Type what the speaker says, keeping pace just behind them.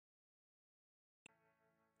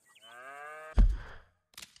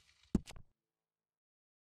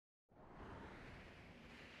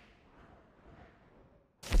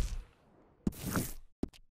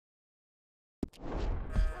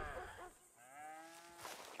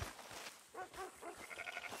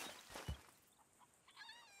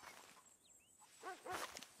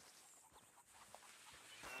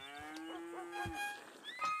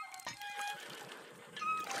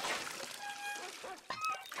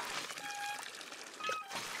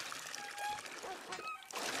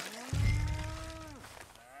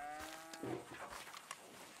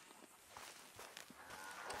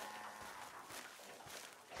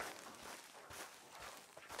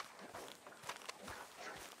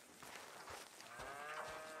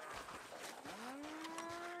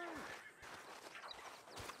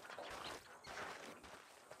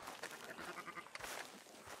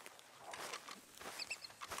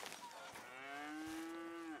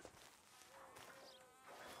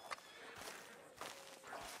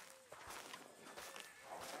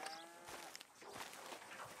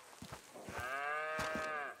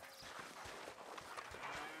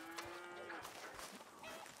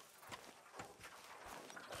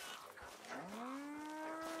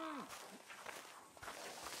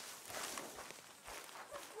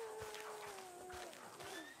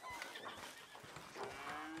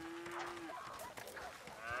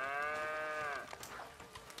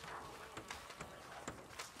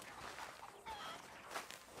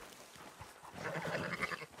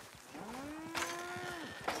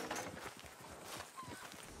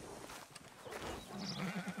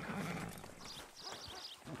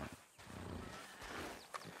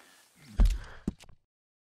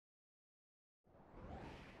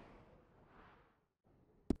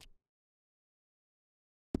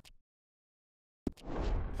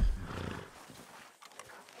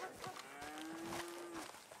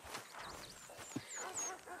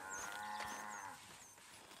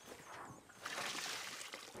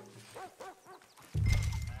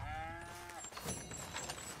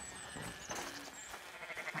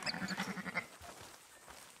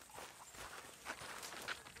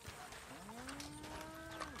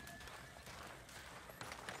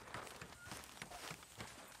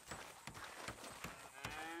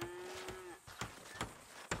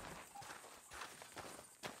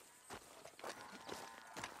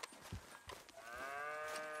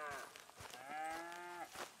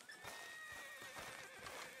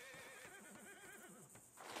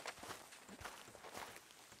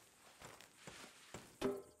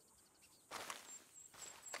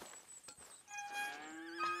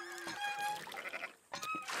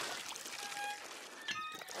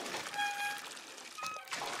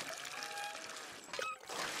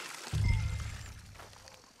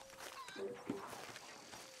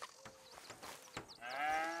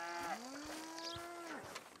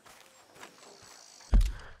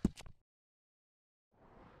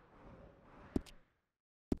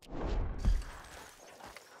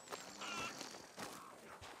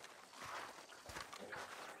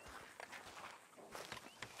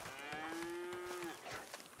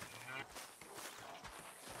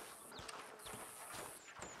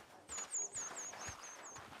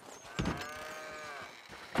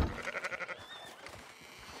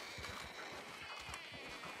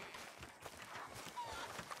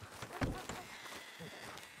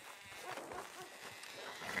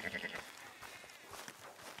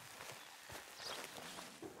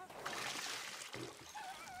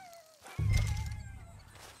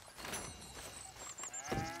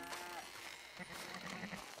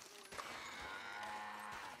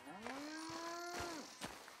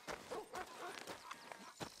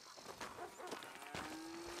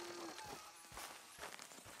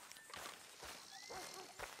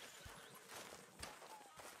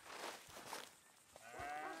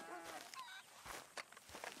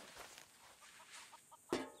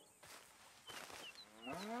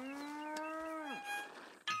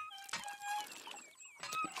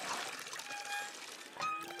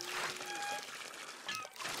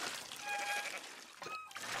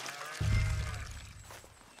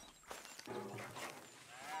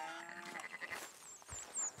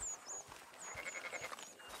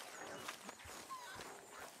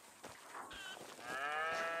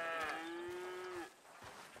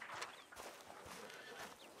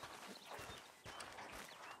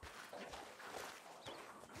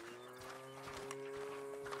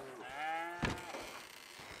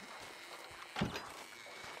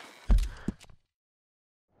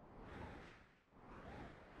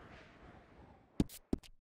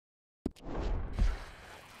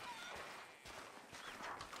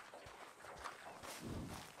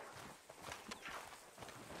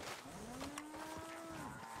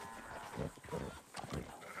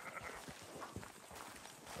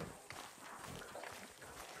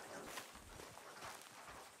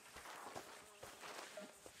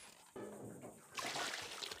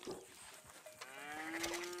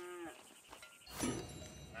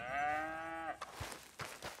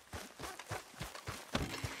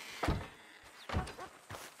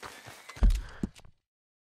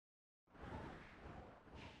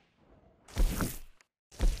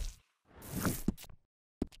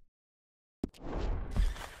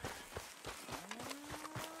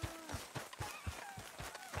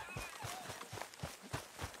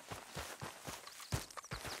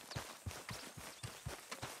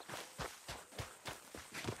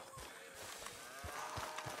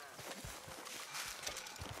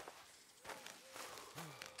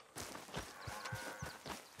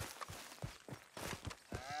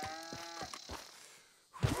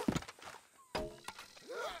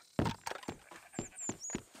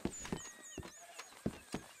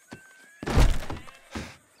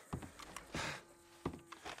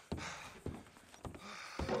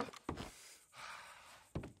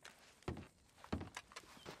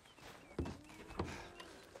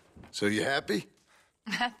So you happy?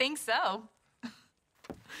 I think so.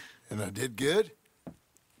 And I did good?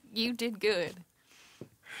 You did good.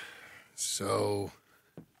 So...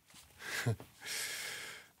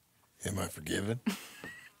 am I forgiven?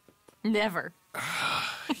 Never.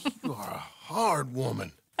 You are a hard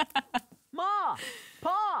woman. Ma!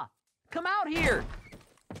 Pa! Come out here!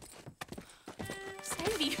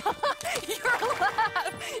 Sadie, you're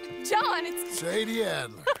alive! John, it's... Sadie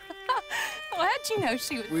Adler. Oh, how'd you know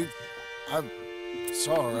she was... I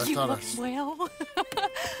saw her. I You thought look well.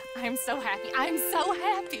 I'm so happy. I'm so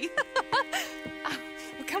happy. Oh,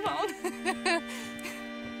 come on.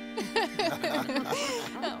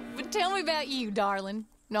 Oh, but tell me about you, darling.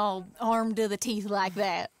 All armed to the teeth like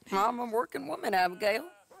that. I'm a working woman, Abigail.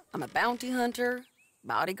 I'm a bounty hunter,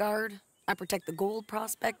 bodyguard. I protect the gold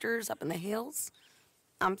prospectors up in the hills.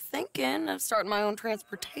 I'm thinking of starting my own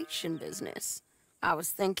transportation business. I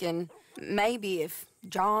was thinking maybe if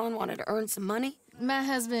John wanted to earn some money. My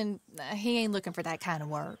husband, he ain't looking for that kind of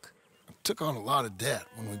work. I took on a lot of debt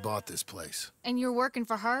when we bought this place. And you're working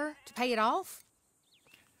for her to pay it off?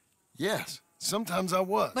 Yes, sometimes I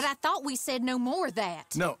was. But I thought we said no more of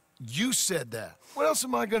that. No, you said that. What else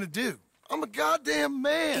am I gonna do? I'm a goddamn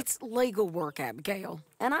man. It's legal work, Abigail.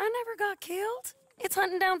 And I never got killed. It's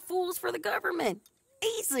hunting down fools for the government.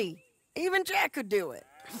 Easy. Even Jack could do it.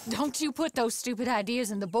 Don't you put those stupid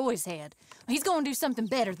ideas in the boy's head. He's gonna do something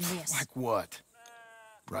better than this. Like what?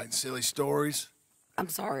 Writing silly stories? I'm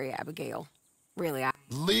sorry, Abigail. Really,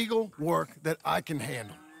 Legal work that I can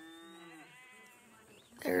handle.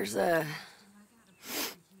 There's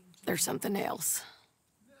something else.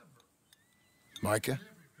 Micah?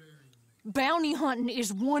 Bounty hunting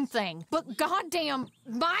is one thing, but goddamn,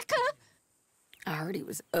 Micah? I heard he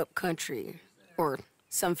was up country, or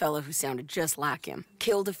some fellow who sounded just like him.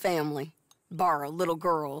 Killed a family, bar a little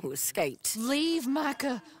girl who escaped. Leave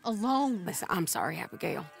Micah alone. Listen, I'm sorry,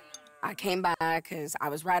 Abigail. I came by because I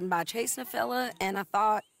was riding by chasing a fella, and I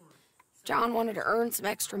thought John wanted to earn some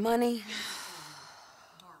extra money.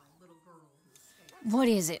 What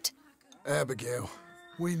is it? Abigail,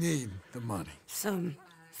 we need the money. Some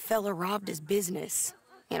fella robbed his business.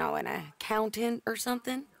 You know, an accountant or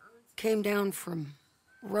something. Came down from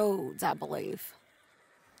Rhodes, I believe.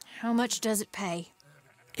 How much does it pay?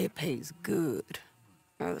 It pays good.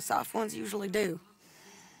 Well, the soft ones usually do.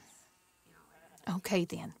 Okay,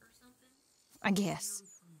 then. I guess.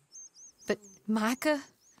 But Micah?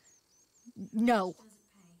 No.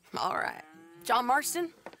 All right. John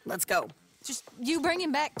Marston, let's go. Just you bring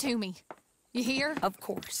him back to me. You hear? Of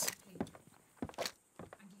course.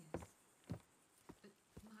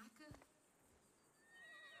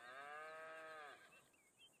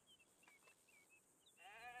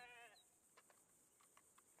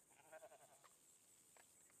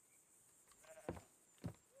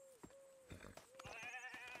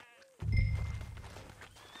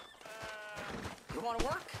 You want to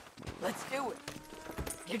work? Let's do it.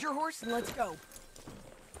 Get your horse and let's go.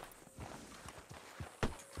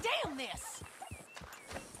 Damn this!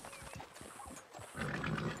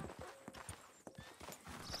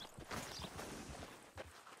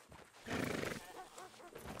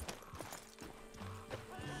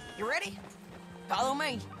 You ready? Follow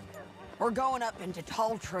me. We're going up into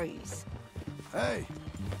tall trees. Hey,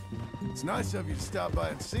 it's nice of you to stop by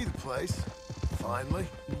and see the place. Finally.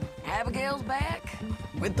 Abigail's back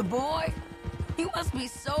with the boy. You must be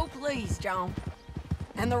so pleased, John.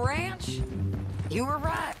 And the ranch? You were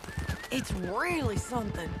right. It's really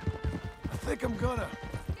something. I think I'm gonna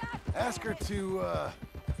ask her to,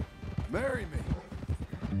 marry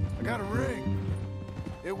me. I got a ring.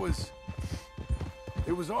 It was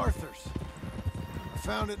Arthur's. I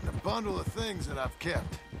found it in a bundle of things that I've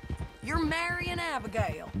kept. You're marrying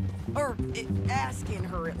Abigail. Or asking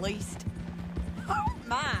her, at least. Oh,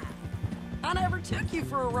 my. I never took you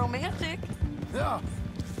for a romantic. No,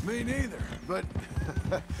 me neither, but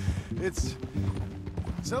it's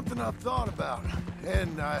something I've thought about,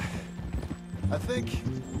 and I think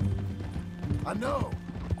I know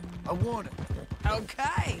I want it.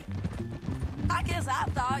 Okay. I guess I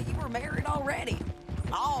thought you were married already.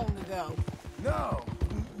 Long ago. No,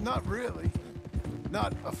 not really.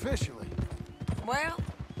 Not officially. Well,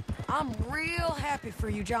 I'm real happy for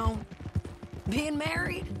you, John. Being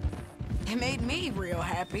married, it made me real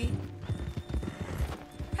happy.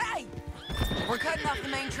 Hey! We're cutting off the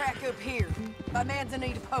main track up here, by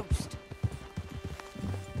Manzanita Post.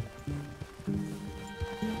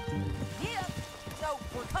 Yep, so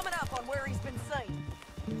we're coming up on where he's been seen.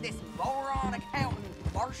 This moron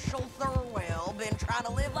accountant, Marshall Thurwell, been trying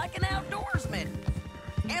to live like an outdoorsman.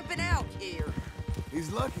 Camping out here.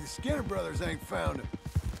 He's lucky the Skinner brothers ain't found him.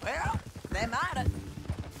 Well, they might have.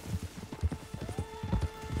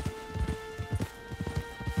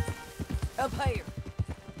 Up here.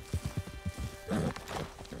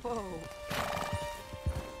 Whoa.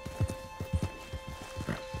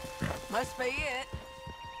 Must be it.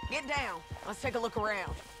 Get down. Let's take a look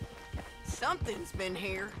around. Something's been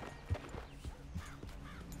here.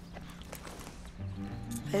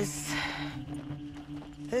 This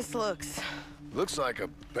looks... Looks like a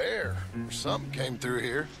bear or something came through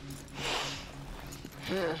here.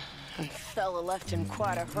 Fella left in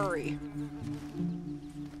quite a hurry.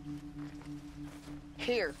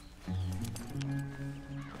 Here.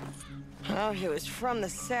 Oh, he was from the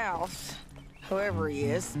south, whoever he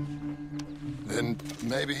is. Then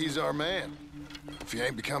maybe he's our man. If he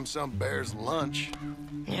ain't become some bear's lunch.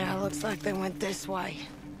 Yeah, looks like they went this way.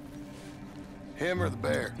 Him or the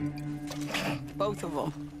bear? Both of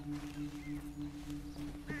them.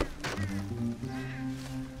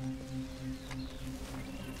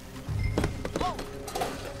 Whoa!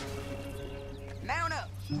 Mount up.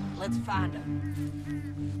 Let's find him.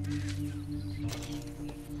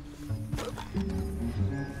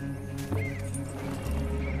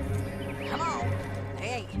 Come on. They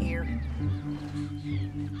ain't here.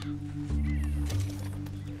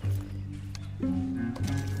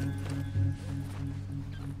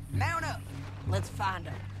 Mount up. Let's find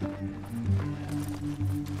him.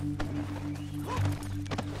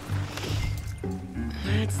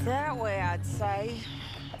 It's that way, I'd say.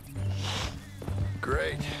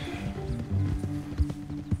 Great.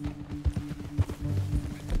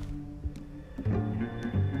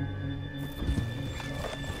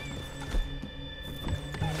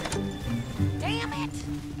 Damn it!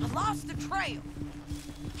 I lost the trail.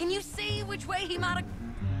 Can you see which way he might have...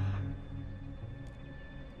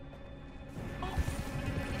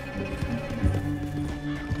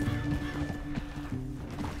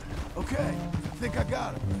 Okay, I think I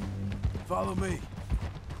got him. Follow me.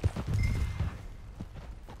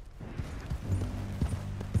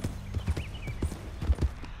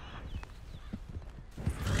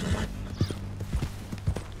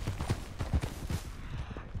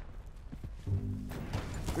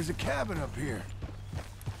 There's a cabin up here.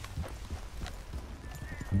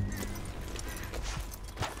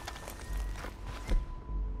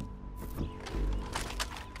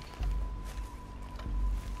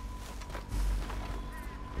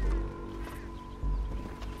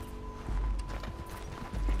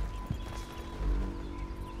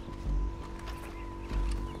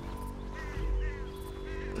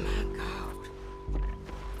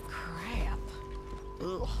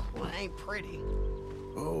 Ugh, well, it ain't pretty.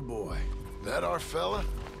 Oh boy, that our fella?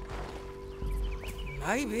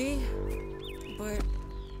 Maybe, but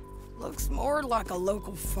looks more like a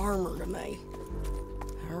local farmer to me.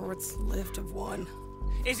 Or what's left of one.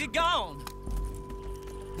 Is he gone?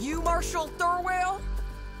 You Marshal Thurwell?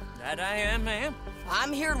 That I am, ma'am.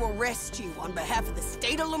 I'm here to arrest you on behalf of the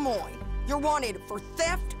state of Lemoyne. You're wanted for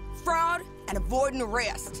theft, fraud, and avoiding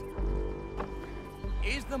arrest.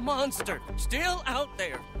 Is the monster still out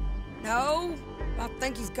there? No, I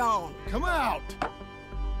think he's gone. Come out!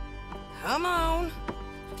 Come on.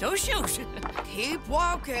 Don't shoot. Keep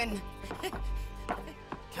walking.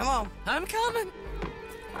 Come on. I'm coming.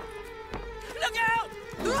 Look out!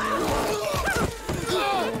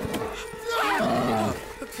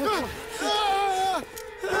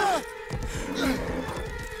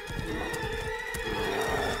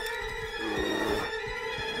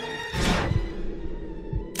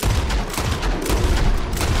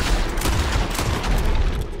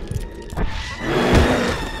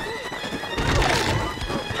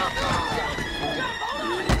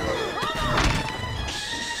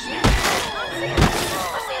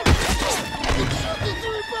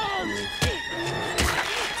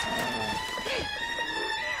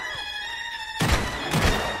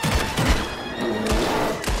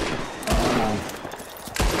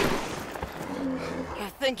 I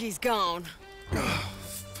think he's gone.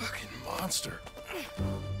 Fucking monster.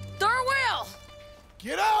 Thurwell!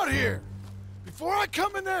 Get out here! Before I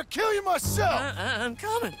come in there and kill you myself! I'm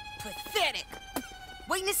coming. Pathetic.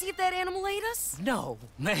 Waiting to see if that animal ate us? No,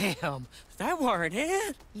 ma'am. That weren't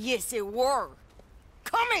it. Yes, it were.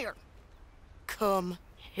 Come here. Come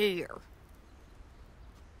here.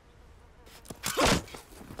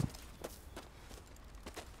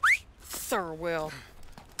 Thurwell,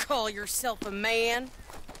 call yourself a man?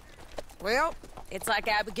 Well, it's like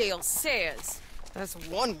Abigail says. That's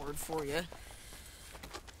one word for you.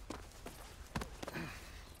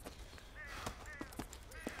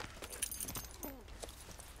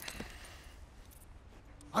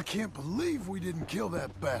 I can't believe we didn't kill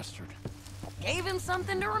that bastard. Gave him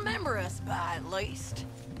something to remember us by, at least.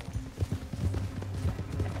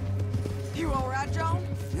 You all right, John?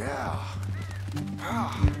 Yeah.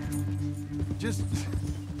 Just...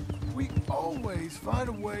 we always find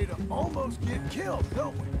a way to almost get killed,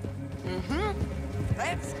 don't we? Mm-hmm.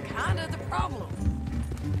 That's kind of the problem.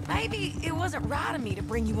 Maybe it wasn't right of me to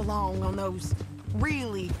bring you along on those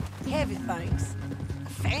really heavy things. A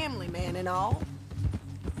family man and all.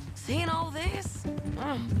 Seeing all this,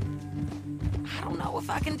 I don't know if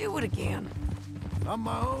I can do it again. I'm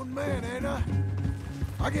my own man, ain't I?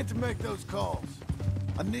 I get to make those calls.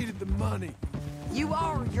 I needed the money. You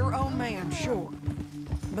are your own man, sure.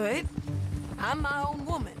 But I'm my own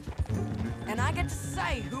woman. And I get to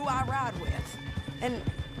say who I ride with. And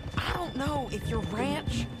I don't know if your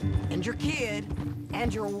ranch and your kid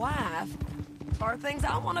and your wife are things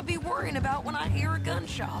I want to be worrying about when I hear a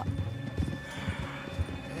gunshot.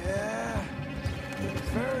 Yeah,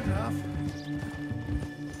 fair enough.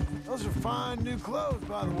 Those are fine new clothes,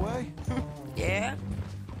 by the way. Yeah,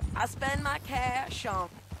 I spend my cash on...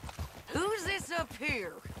 Who's this up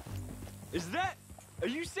here? Are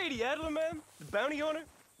you Sadie Adler, man? The bounty hunter?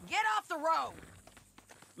 Get off the road!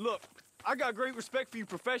 Look, I got great respect for you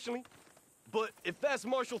professionally, but if that's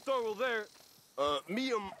Marshal Thurwell there,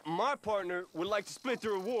 me and my partner would like to split the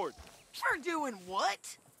reward. For doing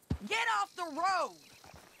what? Get off the road!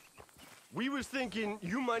 We was thinking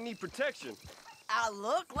you might need protection. I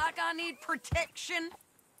look like I need protection?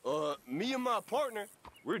 Me and my partner,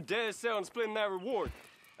 we're dead set on splitting that reward.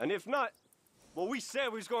 And if not, well, we said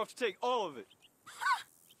we was gonna have to take all of it.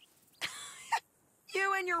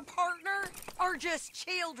 You and your partner are just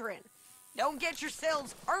children. Don't get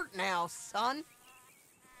yourselves hurt now, son.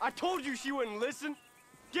 I told you she wouldn't listen.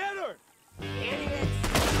 Get her! Idiots.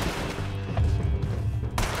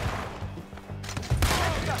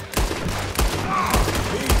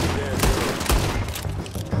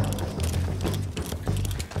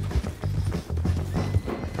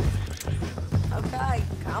 Okay,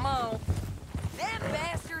 come on. Them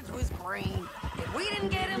bastards was green. If we didn't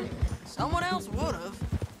get him, someone else would have.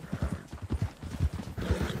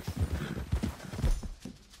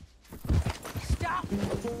 Stop!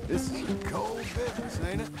 This is a cold business,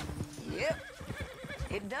 ain't it? Yep.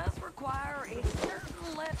 It does require a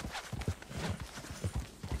certain level.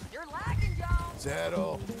 You're lagging, John. Is that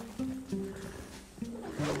all?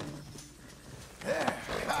 Yeah,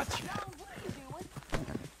 gotcha. John, what are you doing?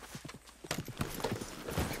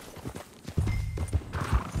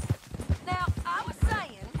 Now, I was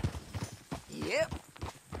saying... Yep.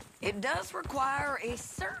 It does require a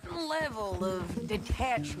certain level of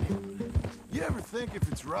detachment. You ever think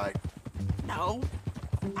if it's right? No.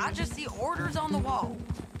 I just see orders on the wall,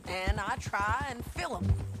 and I try and fill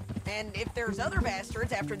them. And if there's other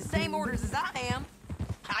bastards after the same orders as I am,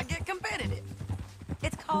 I get competitive.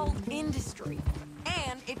 It's called industry.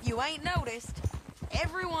 And if you ain't noticed,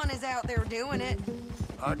 everyone is out there doing it.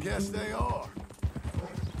 I guess they are.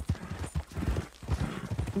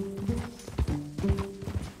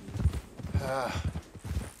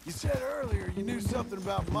 You said earlier you knew something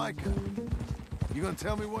about Micah. You gonna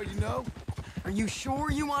tell me what you know? Are you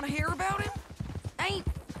sure you want to hear about him? Ain't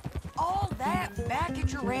all that back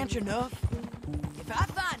at your ranch enough? If I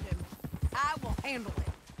find him, I will handle it.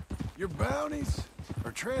 Your bounties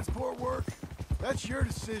or transport work, that's your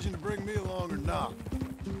decision to bring me along or not.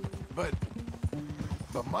 But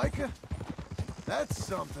Micah, that's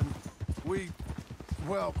something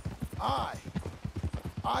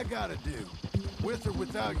I gotta do. With or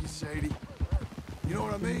without you, Sadie. You know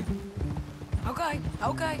what I mean? Okay.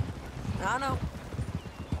 I know.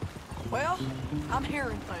 Well, I'm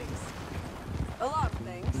hearing things. A lot of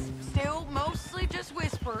things. Still mostly just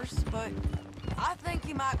whispers, but I think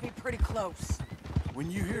you might be pretty close. When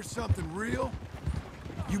you hear something real,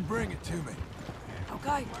 you bring it to me.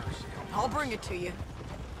 Okay, I'll bring it to you.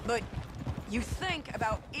 But you think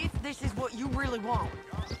about if this is what you really want.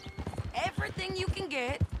 Everything you can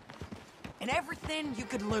get, and everything you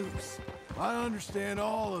could lose. I understand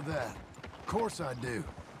all of that. Of course I do.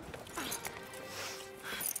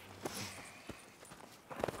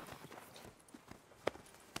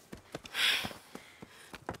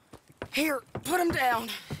 Here, put him down.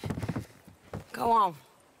 Go on.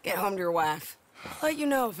 Get home to your wife. I'll let you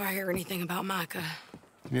know if I hear anything about Micah.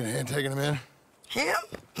 You need a hand taking him in?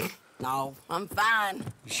 Him? No, I'm fine.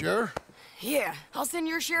 You sure? Yeah, I'll send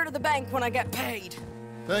your share to the bank when I get paid.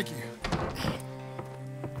 Thank you.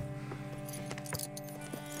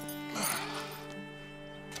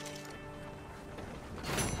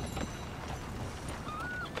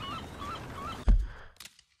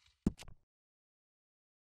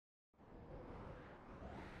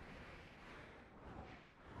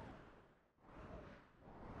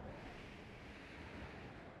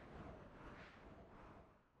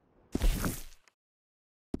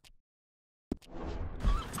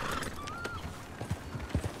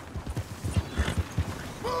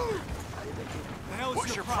 hell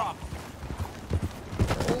is your problem?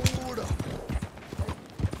 Hold up.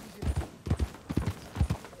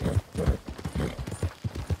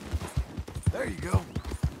 There you go.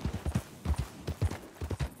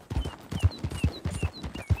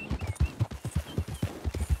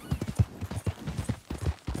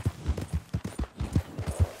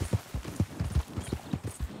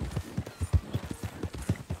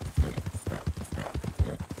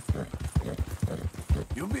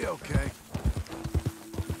 You'll be okay.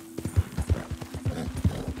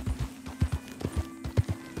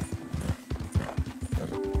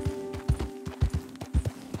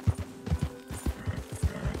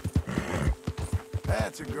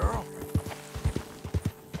 That's a girl.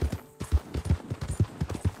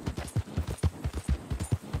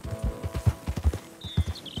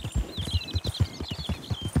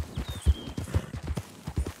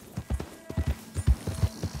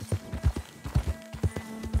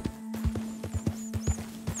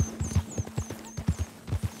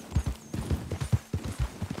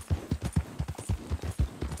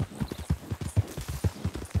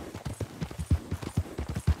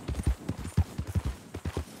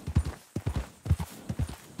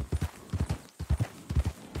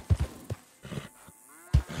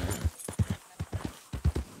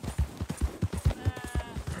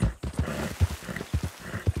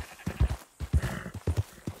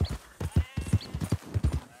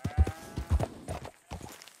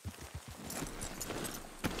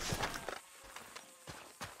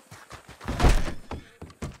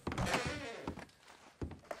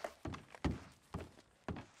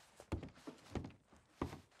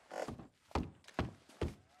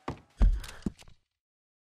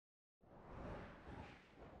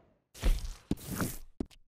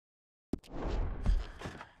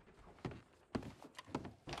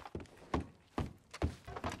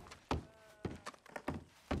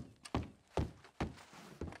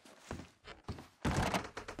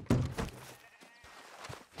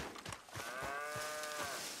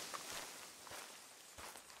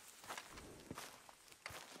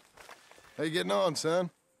 How you getting on, son?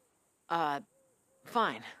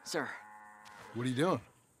 Fine, sir. What are you doing?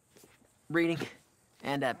 Reading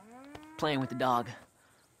and, playing with the dog.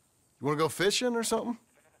 You wanna go fishing or something?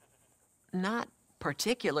 Not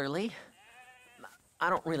particularly. I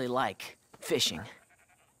don't really like fishing.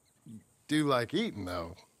 Do like eating,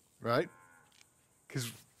 though, right?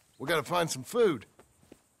 'Cause we gotta find some food.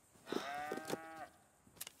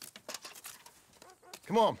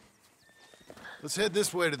 Come on. Let's head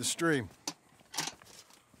this way to the stream.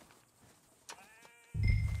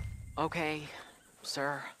 Okay,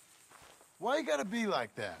 sir. Why you gotta be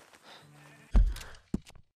like that?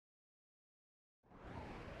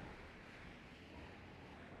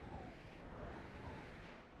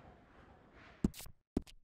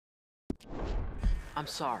 I'm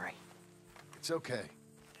sorry. It's okay.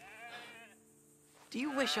 Do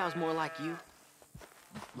you wish I was more like you?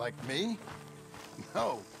 Like me?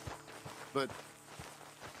 No. But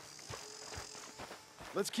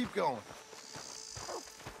let's keep going.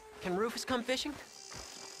 Can Rufus come fishing?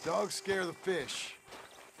 Dogs scare the fish.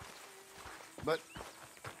 But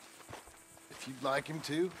if you'd like him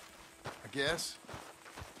to, I guess.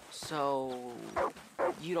 So,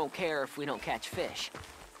 you don't care if we don't catch fish?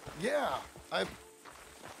 Yeah, I'm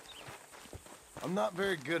not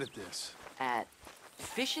very good at this. At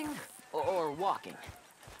fishing or walking?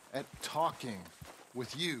 At talking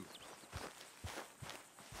with you.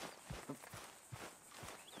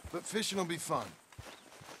 But fishing will be fun.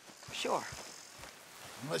 Sure.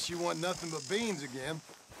 Unless you want nothing but beans again.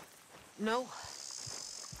 No.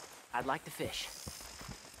 I'd like to fish.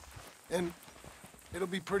 And it'll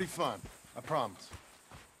be pretty fun, I promise.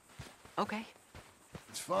 Okay.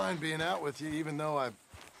 It's fine being out with you, even though I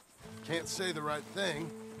can't say the right thing.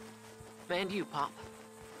 And you, Pop.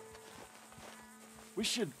 We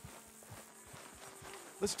should...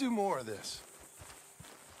 Let's do more of this.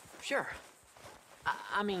 Sure.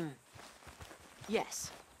 I mean, yes.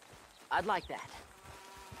 I'd like that.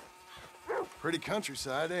 Pretty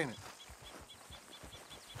countryside, ain't it?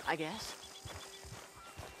 I guess.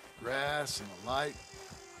 Grass and a light.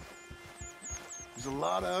 There's a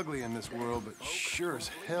lot of ugly in this world, but sure as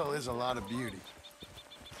hell is a lot of beauty.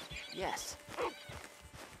 Yes.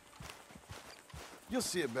 You'll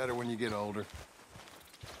see it better when you get older.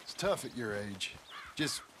 It's tough at your age.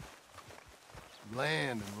 Just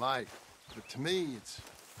land and light. But to me,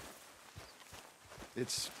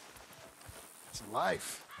 it's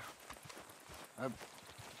life. I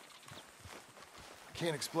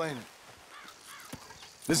can't explain it.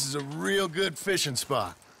 This is a real good fishing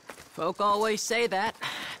spot. Folk always say that.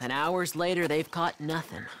 Then hours later, they've caught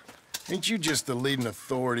nothing. Ain't you just the leading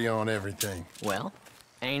authority on everything? Well,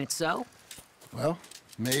 ain't it so? Well,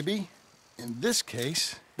 maybe. In this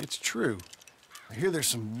case, it's true. I hear there's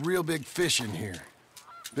some real big fish in here.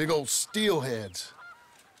 Big old steelheads.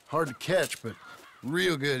 Hard to catch, but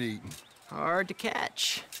real good eating. Hard to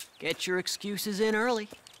catch. Get your excuses in early.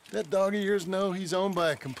 That dog of yours know he's owned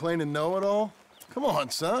by a complaining know-it-all? Come on,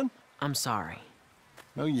 son. I'm sorry.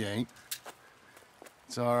 No, you ain't.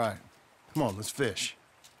 It's all right. Come on, let's fish.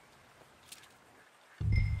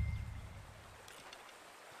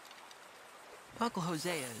 Uncle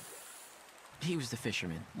Hosea, he was the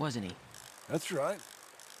fisherman, wasn't he? That's right.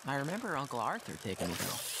 I remember Uncle Arthur taking me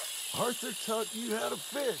though. Arthur taught you how to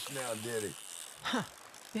fish now, did he? Huh,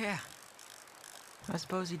 yeah. I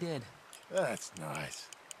suppose he did. That's nice.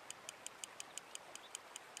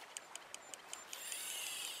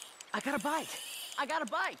 I got a bite! I got a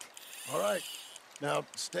bite! All right. Now,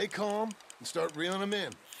 stay calm and start reeling them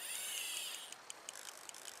in.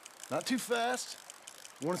 Not too fast.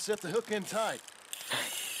 You want to set the hook in tight.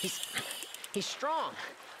 He's strong.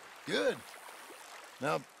 Good.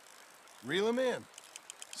 Now, reel him in.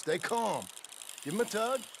 Stay calm. Give him a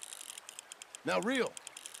tug. Now reel.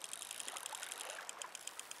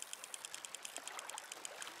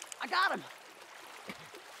 I got him!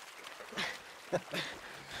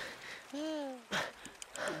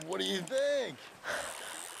 What do you think?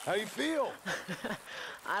 How you feel?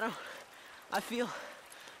 I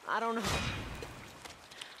don't know.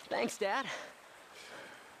 Thanks, Dad.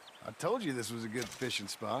 I told you this was a good fishing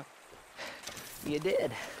spot. You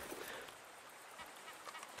did.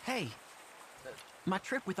 Hey, my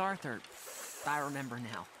trip with Arthur, I remember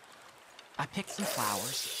now. I picked some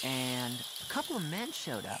flowers, and a couple of men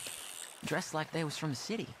showed up, dressed like they was from the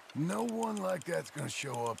city. No one like that's gonna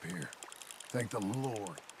show up here. Thank the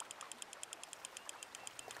Lord.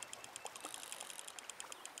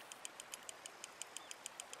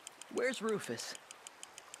 Where's Rufus?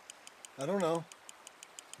 I don't know.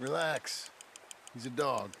 Relax. He's a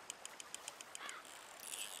dog.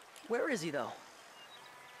 Where is he, though?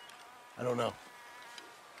 I don't know.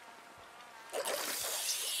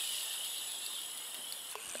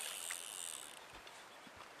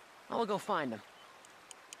 I'll go find him.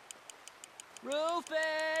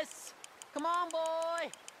 Rufus! Come on, boy!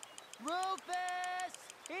 Rufus!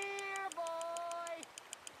 Here, boy!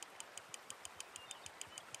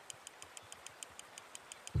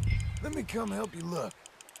 Let me come help you look.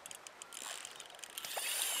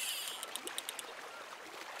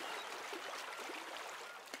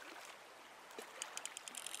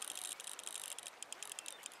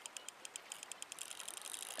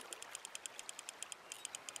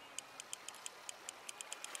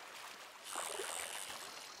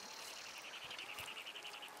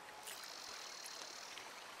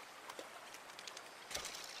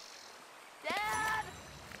 Dad!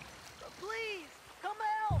 Please, come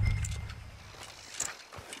help!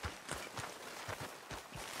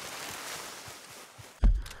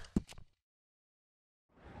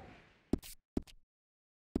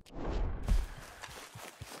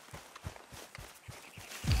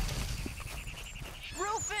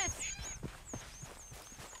 Rufus!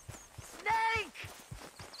 Snake!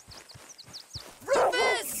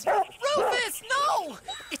 Rufus! Rufus, no!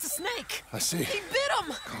 It's a snake. I see. He bit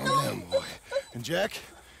him. Calm down, boy. And Jack,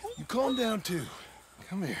 you calm down too.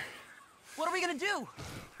 Come here. What are we gonna do?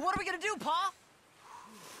 What are we gonna do, Pa?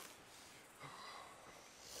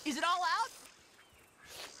 Is it all out?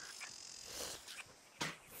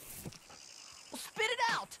 Well, spit it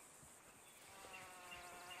out!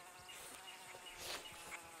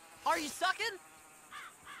 Are you sucking?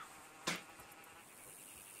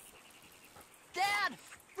 Dad!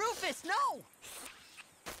 Rufus, no!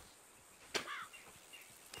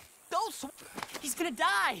 Don't He's gonna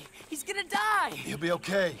die! He's gonna die! He'll be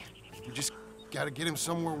okay. We just gotta get him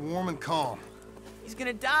somewhere warm and calm. He's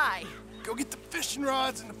gonna die! Go get the fishing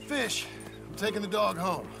rods and the fish. I'm taking the dog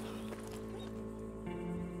home.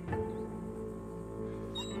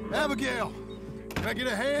 Abigail, can I get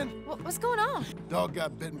a hand? What's going on? Dog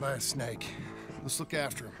got bitten by a snake. Let's look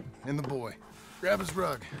after him. And the boy. Grab his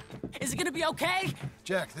rug. Is it gonna be okay?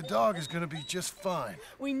 Jack, the dog is gonna be just fine.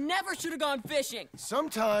 We never should have gone fishing!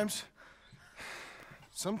 Sometimes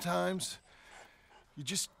you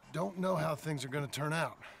just don't know how things are gonna turn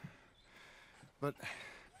out. But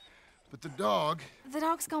the dog... The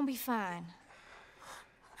dog's gonna be fine.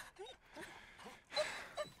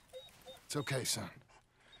 It's okay, son.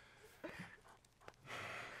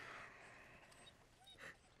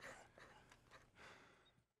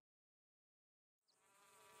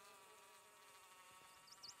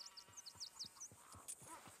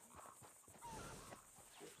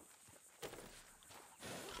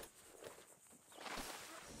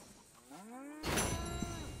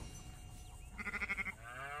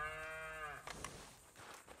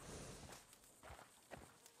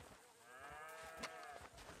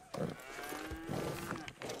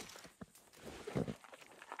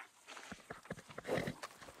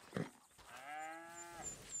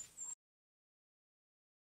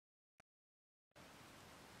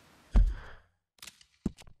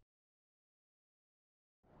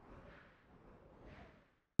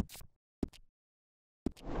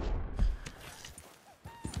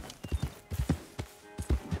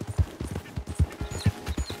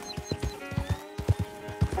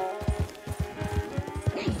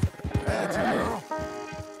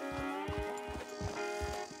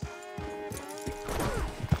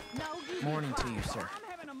 Morning to you, sir. I'm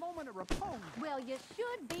having a moment of repose. Well, you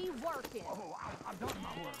should be working. Oh, I've done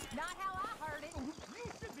my work. Not how I heard it. You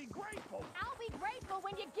should be grateful. I'll be grateful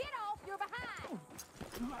when you get off your behind.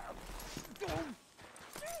 Do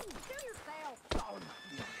yourself.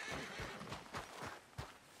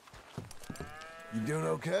 You doing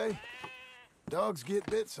okay? Dogs get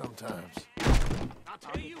bit sometimes. I'll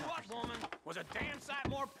tell you what, woman, was a damn sight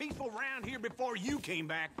more peaceful around here before you came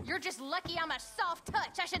back. You're just lucky I'm a soft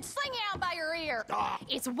touch. I should sling you out by your ear. Ah.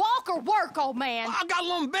 It's walk or work, old man. I got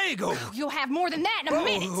lumbago. You'll have more than that in a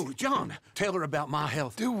minute. Oh, John, tell her about my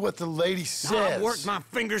health. Do what the lady I says. worked my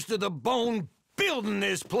fingers to the bone building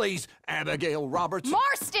this place, Abigail Roberts.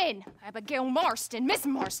 Marston! Abigail Marston. Miss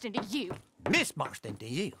Marston to you. Miss Marston to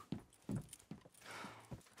you.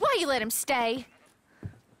 Why you let him stay?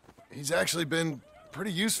 He's actually been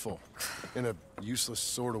pretty useful, in a useless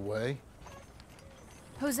sort of way.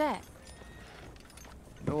 Who's that?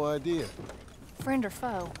 No idea. Friend or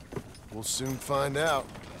foe? We'll soon find out.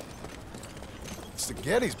 It's the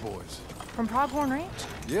Geddes boys. From Pronghorn Ranch?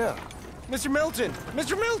 Yeah. Mr. Milton!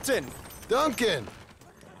 Mr. Milton! Duncan!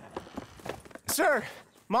 Sir,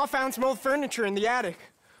 Ma found some old furniture in the attic.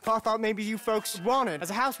 I thought maybe you folks would want it as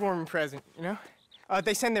a housewarming present, you know?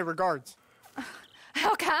 They send their regards.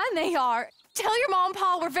 How kind they are. Tell your mom and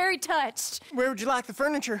pa we're very touched. Where would you like the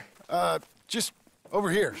furniture? Just over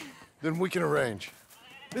here. Then we can arrange.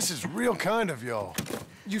 This is real kind of y'all.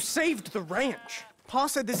 You saved the ranch. Pa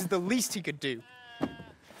said this is the least he could do.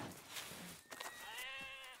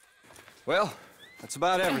 Well, that's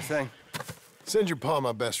about everything. Send your pa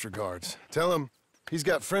my best regards. Tell him he's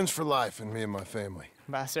got friends for life in me and my family.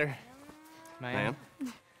 Bye, sir. Ma'am.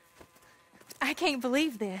 I can't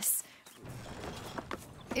believe this.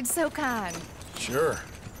 It's so kind. Sure.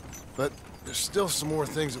 But there's still some more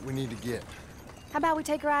things that we need to get. How about we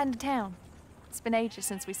take a ride into town? It's been ages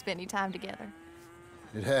since we spent any time together.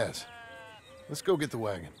 It has. Let's go get the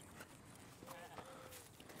wagon.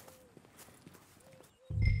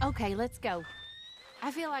 Okay, let's go.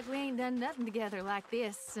 I feel like we ain't done nothing together like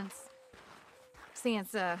this since,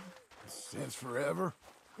 Since forever?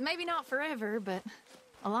 maybe not forever, but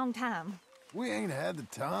a long time. We ain't had the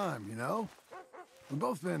time, you know? We've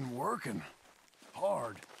both been working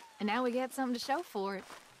hard. And now we got something to show for it.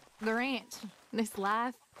 The ranch, this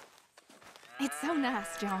life. It's so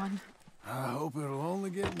nice, John. I hope it'll only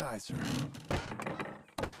get nicer.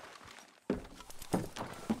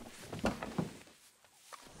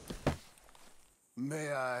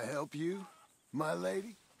 May I help you, my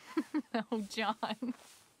lady? Oh, John.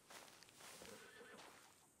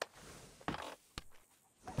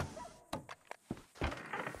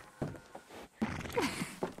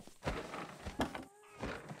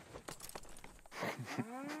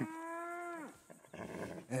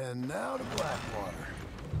 And now to Blackwater.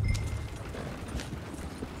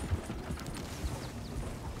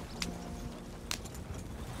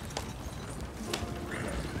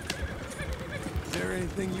 Is there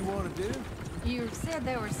anything you want to do? You said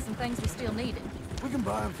there were some things we still needed. We can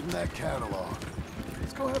buy them from that catalog.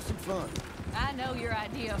 Let's go have some fun. I know your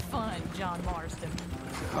idea of fun, John Marston.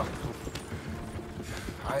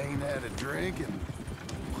 I ain't had a drink and,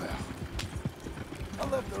 well, I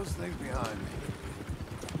left those things behind me.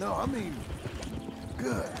 No, I mean,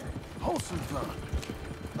 good, wholesome fun.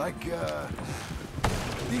 Like,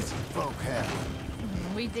 decent folk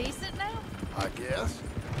have. We decent now? I guess.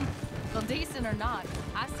 Well, decent or not,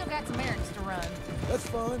 I still got some errands to run. That's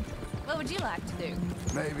fun. What would you like to do?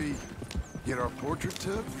 Maybe get our portrait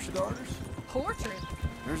took, for starters? Portrait?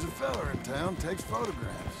 There's a fella in town takes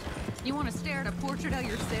photographs. You want to stare at a portrait of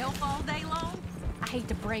yourself all day long? I hate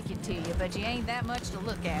to break it to you, but you ain't that much to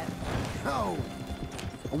look at. No,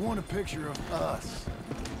 I want a picture of us.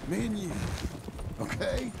 Me and you.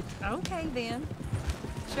 Okay? Okay, then.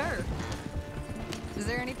 Sure. Is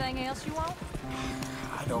there anything else you want?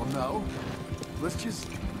 I don't know. Let's just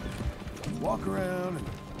walk around and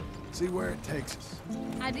see where it takes us.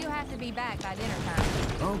 I do have to be back by dinner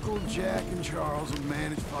time. Uncle Jack and Charles will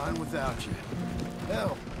manage fine without you.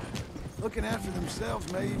 Hell, looking after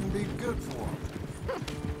themselves may even be good for them.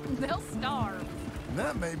 They'll starve. And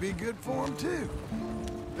that may be good for them, too.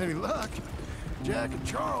 With any luck, Jack and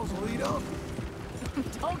Charles will eat on them.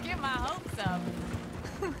 Don't get my hopes up.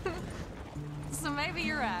 So maybe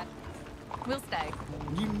you're right. We'll stay.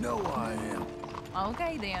 You know I am.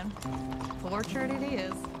 Okay, then. Portrait it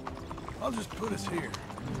is. I'll just put us here.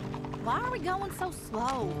 Why are we going so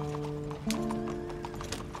slow?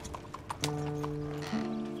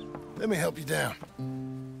 Let me help you down.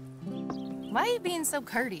 Why are you being so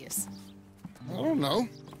courteous? I don't know.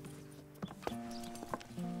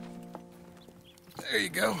 There you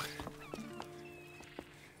go.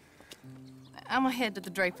 I'm gonna head to the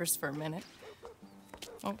Drapers for a minute.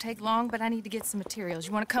 Won't take long, but I need to get some materials.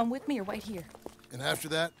 You wanna come with me or wait here? And after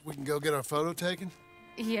that, we can go get our photo taken?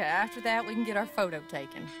 Yeah, after that, we can get our photo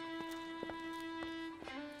taken.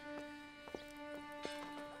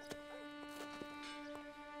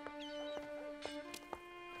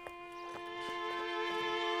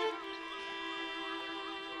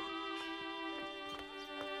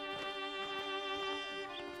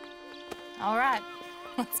 All right,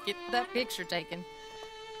 let's get that picture taken.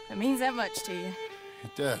 It means that much to you.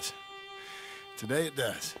 It does. Today it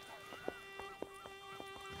does.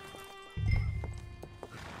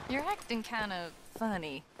 You're acting kind of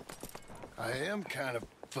funny. I am kind of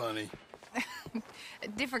funny. A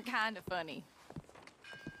different kind of funny.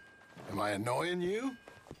 Am I annoying you?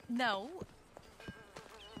 No.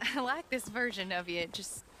 I like this version of you. It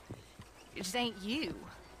just ain't you.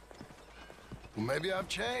 Well, maybe I've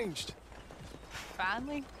changed.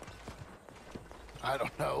 Finally? I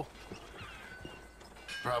don't know.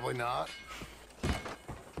 Probably not.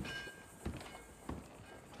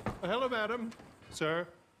 Hello, madam. Sir.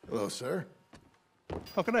 Hello, sir.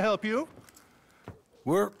 How can I help you?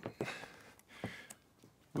 We'd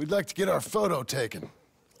like to get our photo taken.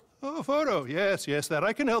 Oh, photo. Yes, yes, that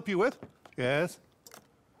I can help you with. Yes.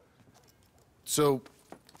 So,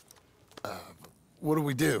 what do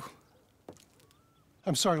we do?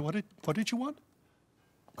 I'm sorry, what did you want?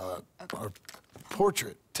 Our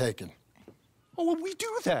portrait taken. Oh, well, we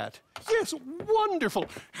do that. Yes, wonderful.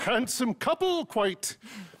 Handsome couple, quite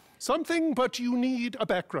something, but you need a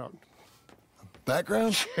background.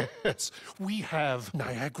 Background? Yes, we have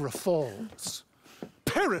Niagara Falls,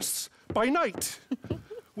 Paris by night.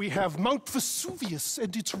 We have Mount Vesuvius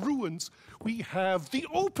and its ruins. We have the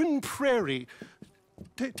open prairie.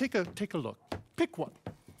 Take a look. Pick one.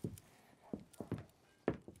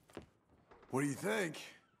 What do you think?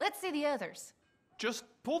 Let's see the others. Just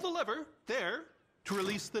pull the lever there to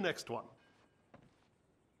release the next one.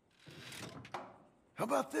 How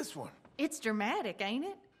about this one? It's dramatic, ain't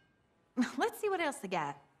it? Let's see what else they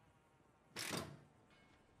got.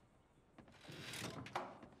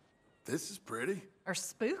 This is pretty. Or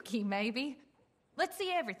spooky, maybe. Let's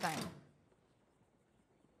see everything.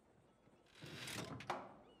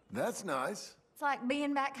 That's nice. It's like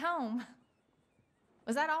being back home.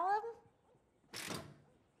 Was that all of them?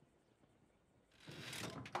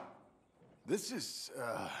 This is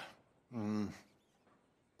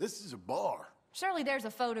a bar. Surely there's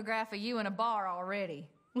a photograph of you in a bar already.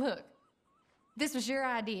 Look, this was your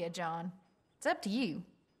idea, John. It's up to you.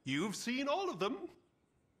 You've seen all of them.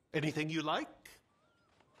 Anything you like?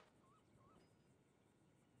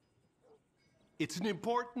 It's an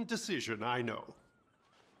important decision, I know.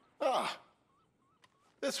 Ah,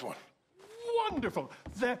 this one. Wonderful.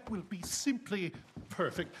 That will be simply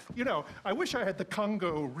perfect. You know, I wish I had the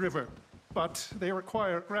Congo River, but they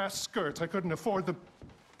require grass skirts. I couldn't afford them.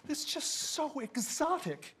 It's just so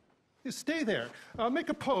exotic. You stay there. Make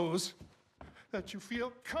a pose that you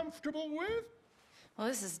feel comfortable with. Well,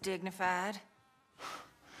 this is dignified.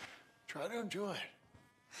 Try to enjoy it.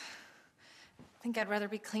 I think I'd rather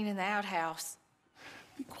be cleaning the outhouse.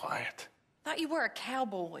 Be quiet. Thought you were a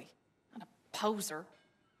cowboy, not a poser.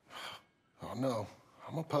 Oh, no.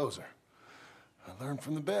 I'm a poser. I learned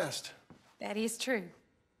from the best. That is true.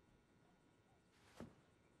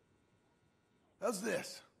 How's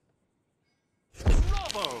this?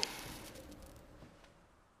 Bravo!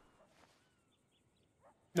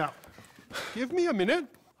 Now, give me a minute.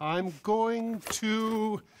 I'm going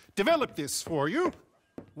to develop this for you.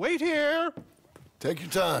 Wait here. Take your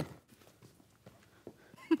time.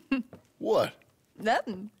 What?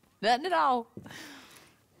 Nothing. Nothing at all.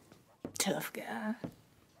 Tough guy.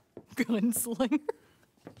 Gunslinger.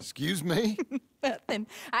 Excuse me? Nothing.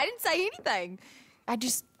 I didn't say anything. I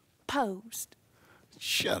just posed.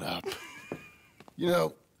 Shut up. You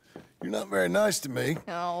know, you're not very nice to me.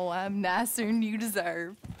 Oh, I'm nicer than you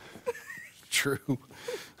deserve. True.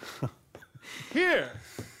 Here.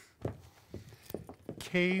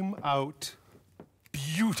 Came out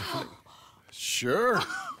beautifully. Sure.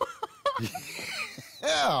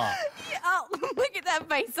 Yeah. Oh, look at that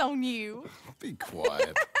face on you. Be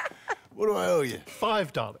quiet. What do I owe you?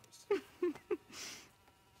 $5.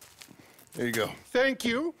 There you go. Thank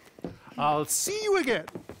you. I'll see you again.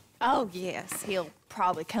 Oh, yes, he'll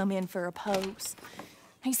probably come in for a pose.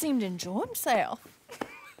 He seemed to enjoy himself.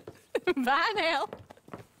 Bye now.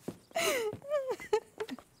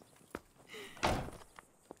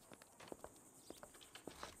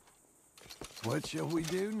 What shall we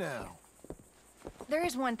do now? There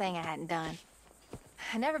is one thing I hadn't done.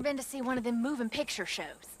 I never been to see one of them moving picture shows.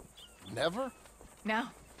 Never? No.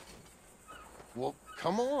 Well,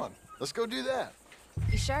 come on. Let's go do that.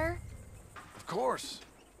 You sure? Of course.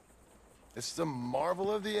 It's the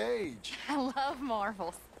marvel of the age. I love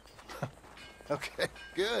marvels. Okay,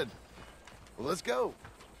 good. Well, let's go.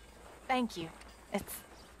 Thank you.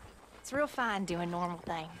 It's real fine doing normal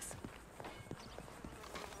things.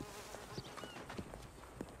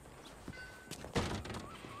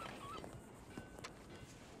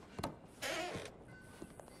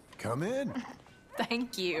 Come in.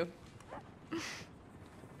 Thank you.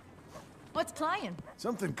 What's playing?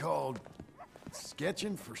 Something called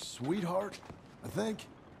Sketching for Sweetheart, I think.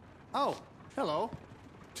 Oh, hello.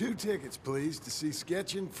 2 tickets, please, to see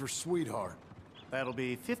Sketching for Sweetheart. That'll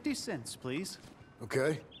be 50 cents, please.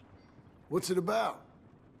 Okay. What's it about?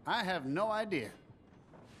 I have no idea.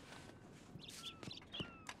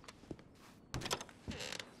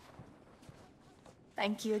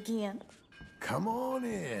 Thank you again. Come on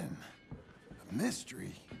in. A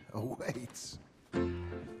mystery awaits.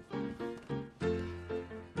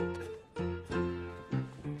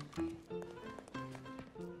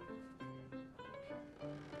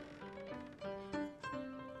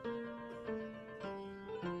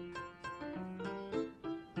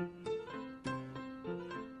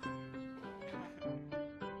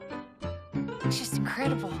 It's just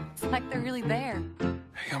incredible. It's like they're really there.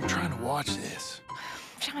 Hey, I'm trying to watch this.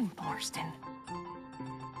 John Marston.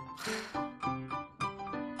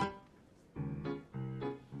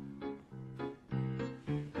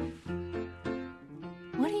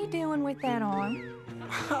 What are you doing with that arm?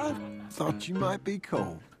 I thought you might be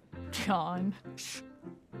cold. John.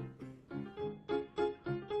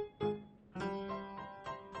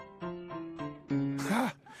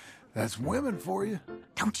 Ha! That's women for you.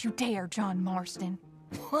 Don't you dare, John Marston.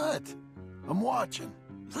 What? I'm watching.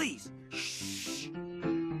 Please.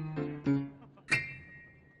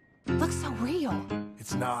 Looks so real.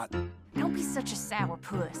 It's not. Don't be such a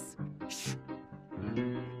sourpuss. Shh.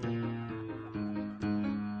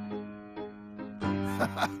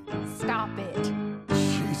 Stop it.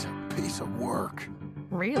 She's a piece of work.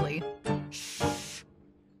 Really?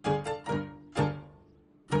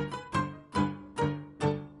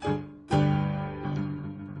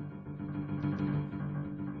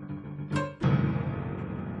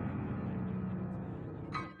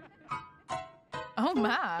 Oh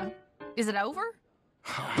my. Is it over?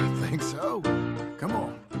 I think so. Come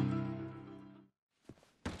on.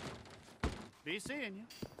 Be seeing you.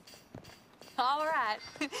 All right.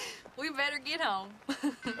 We better get home.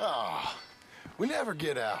 Ah, we never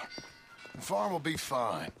get out. The farm will be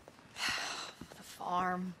fine. The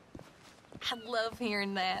farm. I love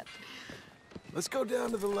hearing that. Let's go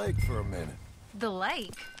down to the lake for a minute. The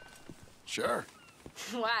lake? Sure.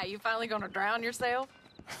 Why, you finally gonna drown yourself?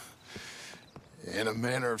 In a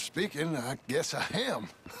manner of speaking, I guess I am.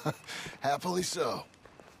 Happily so.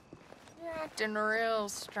 You're acting real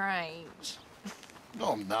strange.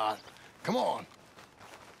 No, I'm not. Come on.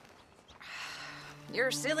 You're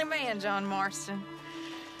a silly man, John Marston.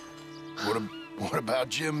 What about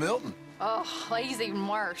Jim Milton? Oh, he's even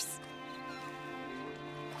worse.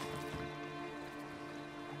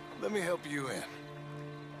 Let me help you in.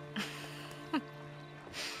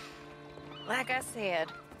 Like I said,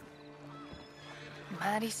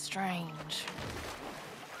 mighty strange.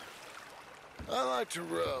 I like to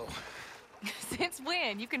row. Since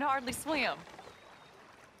when? You can hardly swim.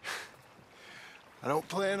 I don't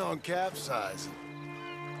plan on capsizing.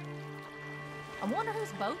 I wonder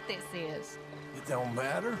whose boat this is. It don't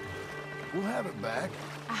matter. We'll have it back.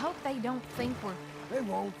 I hope they don't think we're... They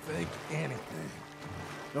won't think anything.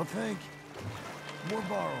 They'll think we're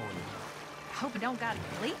borrowing. I hope it don't got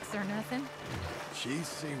leaks or nothing. She's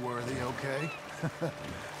seaworthy, okay?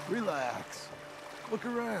 Relax. Look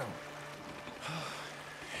around.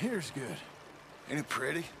 Here's good. Ain't it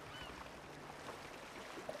pretty?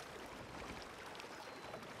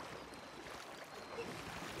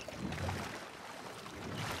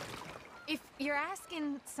 If you're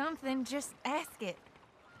asking something, just ask it.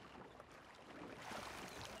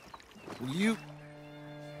 Will you...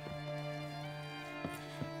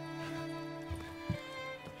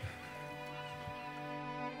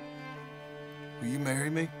 Will you marry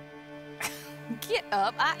me? Get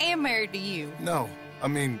up. I am married to you. No, I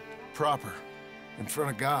mean proper. In front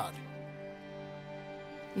of God.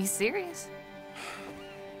 You serious?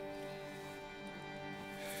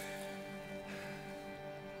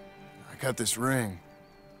 I got this ring.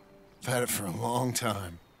 I've had it for a long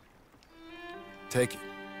time. Take it.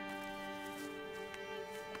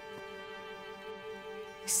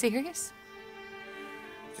 You serious?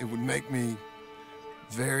 It would make me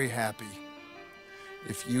very happy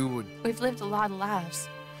if you would... We've lived a lot of lives.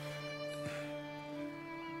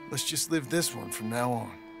 Let's just live this one from now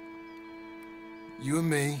on. You and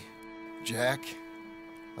me, Jack,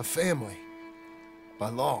 a family, by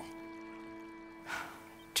law.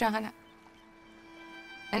 John,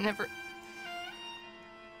 I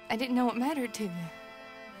didn't know it mattered to you.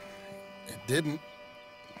 It didn't.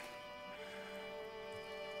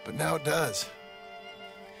 But now it does.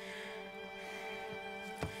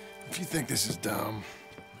 If you think this is dumb,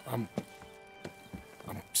 I'm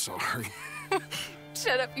sorry.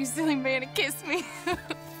 Shut up, you silly man, and kiss me.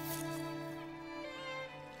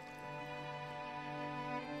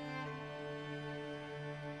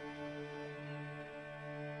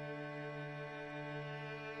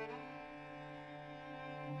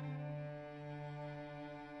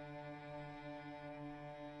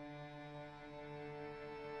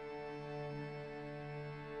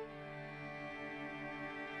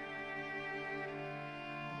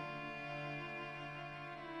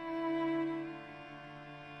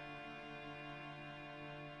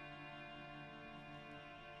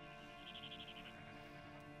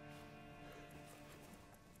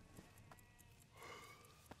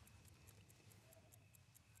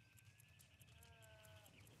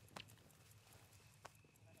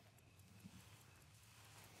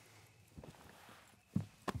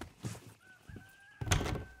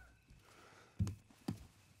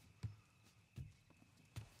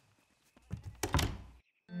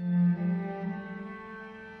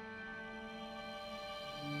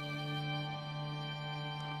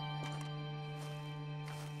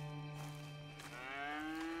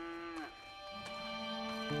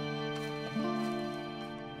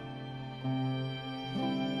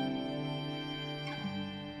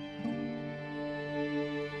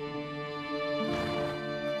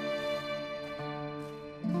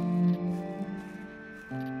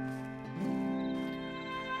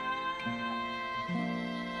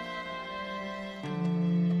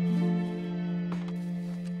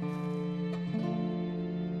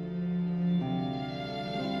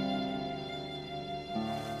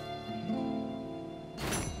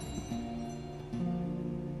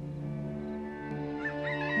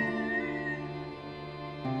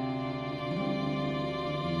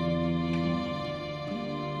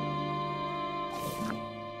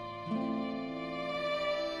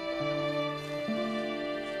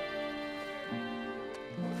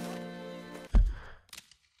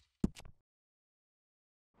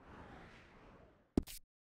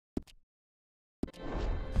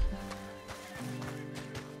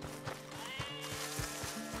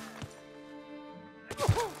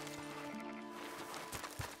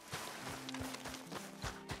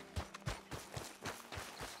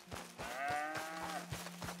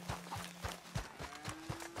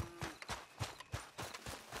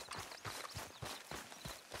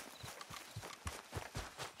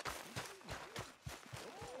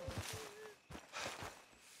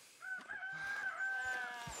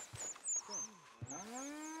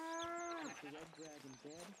 Dragon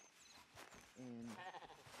dead, and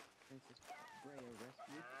Princess Brea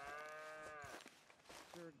rescued.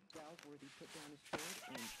 Sir Galsworthy put down his sword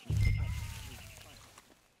and took up his fight.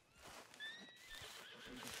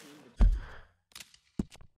 And became the...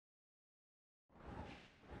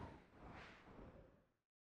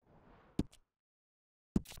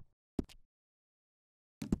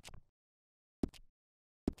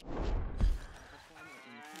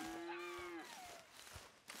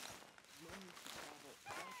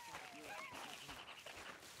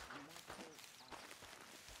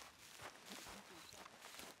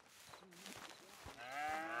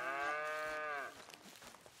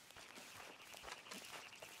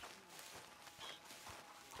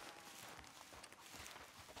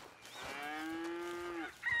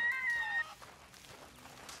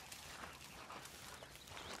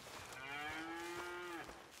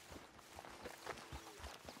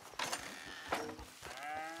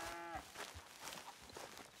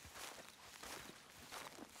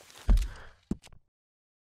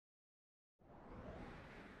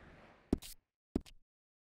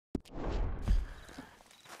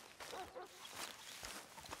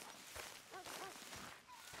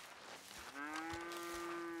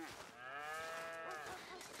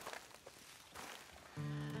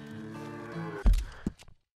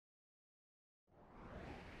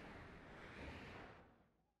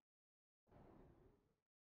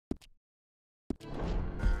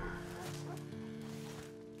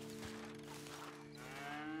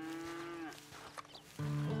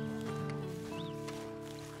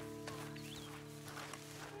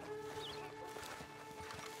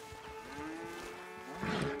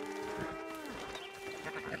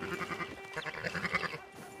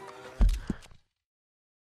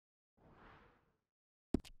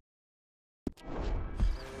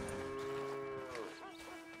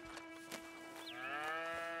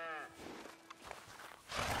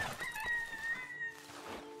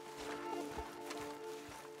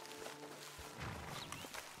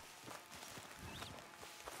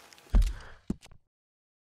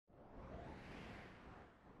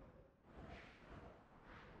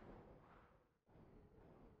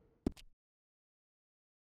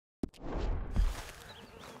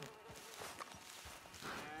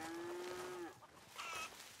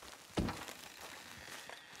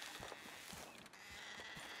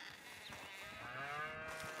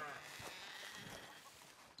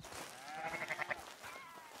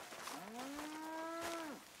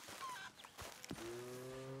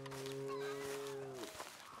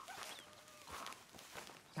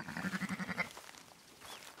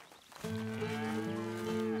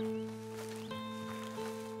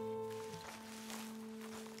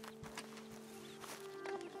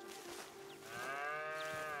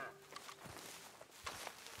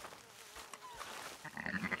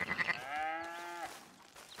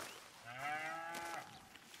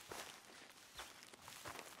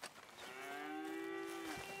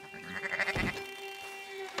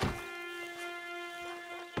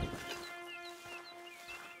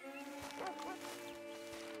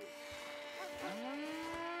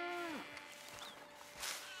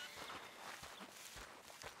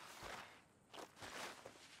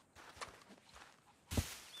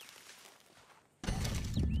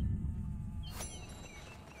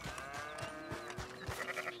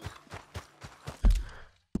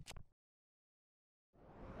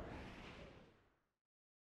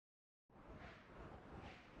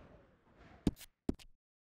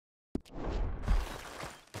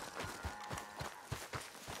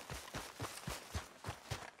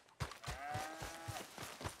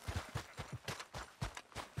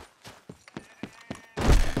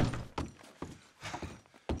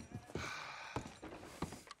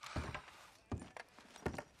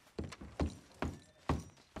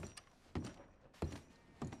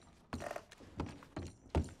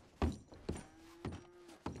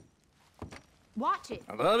 Watch it.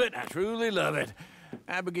 I love it. I truly love it.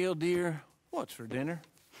 Abigail, dear, what's for dinner?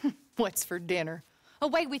 What's for dinner?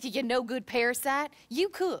 Away with you, you no-good parasite. You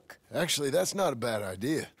cook. Actually, that's not a bad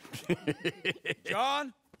idea.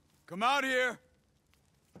 John, come out here.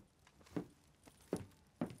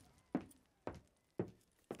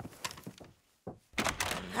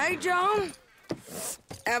 Hey, John.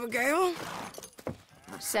 Abigail.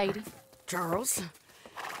 Sadie. Charles.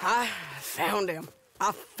 I found him.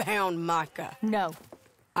 I found Micah. No.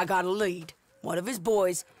 I got a lead. One of his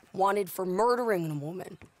boys wanted for murdering a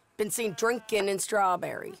woman. Been seen drinking in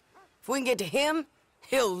Strawberry. If we can get to him,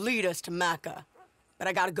 he'll lead us to Micah. But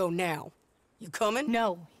I gotta go now. You coming?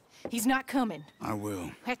 No, he's not coming. I will.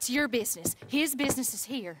 That's your business. His business is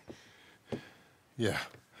here. Yeah.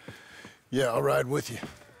 Yeah, I'll ride with you.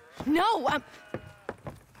 No,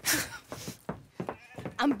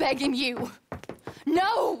 I'm begging you.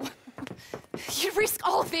 No! You'd risk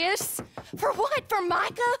all this? For what? For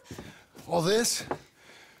Micah? All this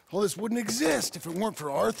wouldn't exist if it weren't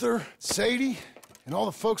for Arthur, Sadie, and all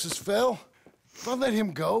the folks that fell. If I let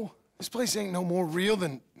him go, this place ain't no more real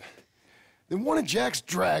than one of Jack's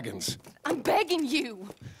dragons. I'm begging you.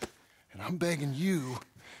 And I'm begging you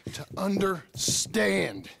to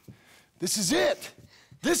understand. This is it.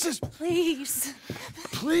 This is... Please.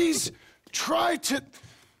 Please try to...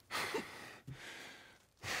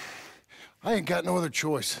 I ain't got no other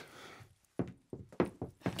choice.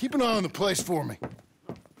 Keep an eye on the place for me.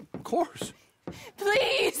 Of course.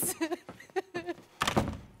 Please.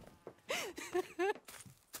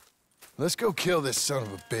 Let's go kill this son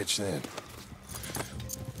of a bitch then.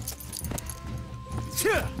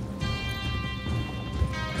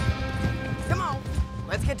 Come on.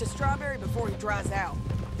 Let's get to Strawberry before he dries out.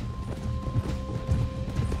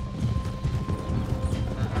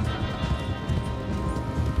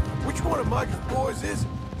 Which one of Micah's boys is it?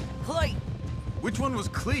 Clayton, Which one was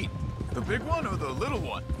Cleet? The big one or the little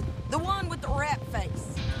one? the one with the rat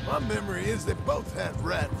face. My memory is they both had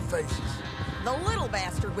rat faces. The little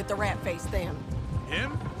bastard with the rat face then.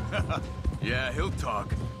 Him? Yeah, he'll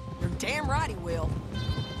talk. You're damn right he will.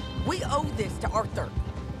 We owe this to Arthur.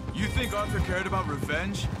 You think Arthur cared about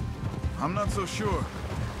revenge? I'm not so sure.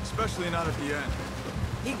 Especially not at the end.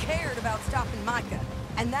 He cared about stopping Micah,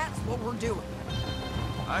 and that's what we're doing.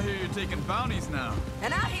 I hear you're taking bounties now.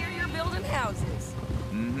 And I hear you're building houses.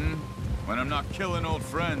 Mm-hmm. When I'm not killing old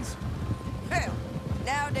friends. Hell,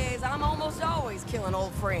 nowadays I'm almost always killing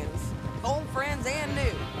old friends. Old friends and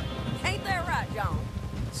new. Ain't that right, John?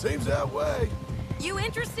 Seems that way. You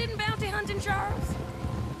interested in bounty hunting, Charles?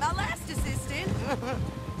 My last assistant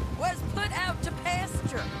was put out to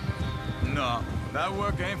pasture. No, that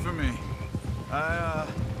work ain't for me. I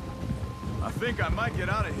think I might get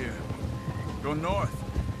out of here. Go north.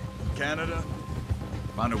 Canada.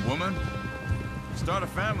 Find a woman. Start a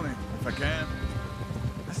family, if I can.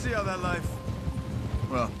 I see how that life...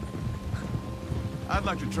 Well, I'd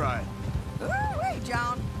like to try it. Ooh-wee,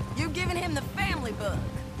 John. You've given him the family bug.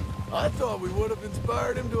 I thought we would have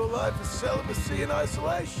inspired him to a life of celibacy and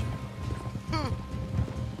isolation.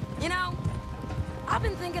 You know, I've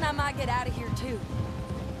been thinking I might get out of here, too.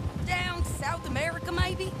 Down South America,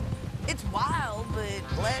 maybe? It's wild,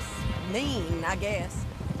 but less mean, I guess.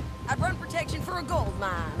 I'd run protection for a gold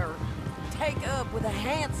mine, or take up with a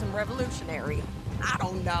handsome revolutionary. I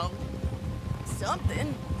don't know.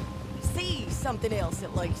 Something. See something else,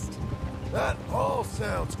 at least. That all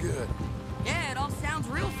sounds good. Yeah, it all sounds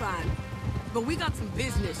real fine. But we got some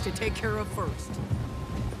business to take care of first.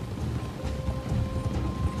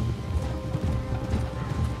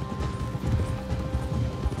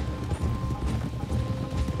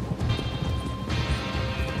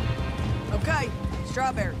 Okay,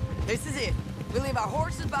 Strawberry, this is it. We leave our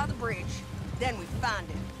horses by the bridge, then we find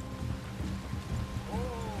it.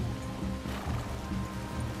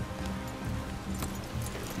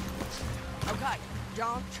 Okay,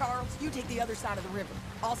 John, Charles, you take the other side of the river.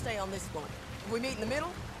 I'll stay on this one. If we meet in the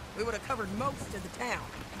middle, we would have covered most of the town.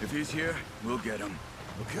 If he's here, we'll get him.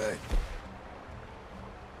 Okay.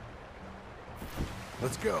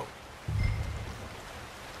 Let's go.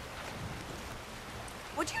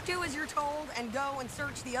 Would you do as you're told and go and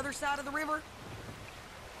search the other side of the river?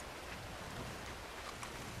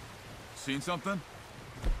 Seen something?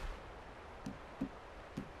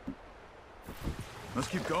 Let's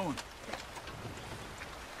keep going.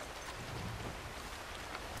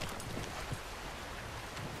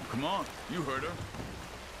 Come on, you heard her.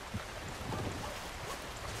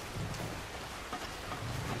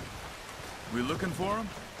 We looking for him?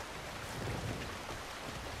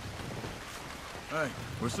 Hey,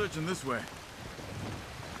 we're searching this way.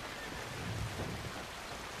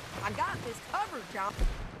 I got this covered, John.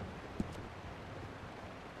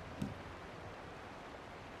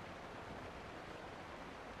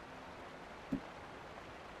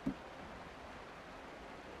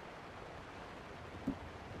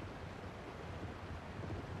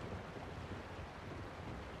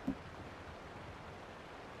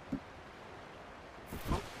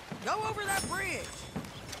 Go over that bridge.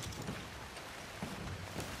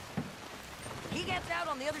 He gets out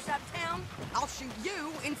on the other side of town, I'll shoot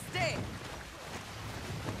you instead.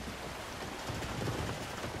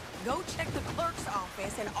 Go check the clerk's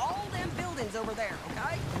office and all them buildings over there,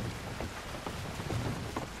 okay?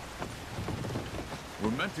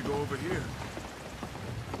 We're meant to go over here.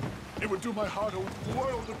 It would do my heart a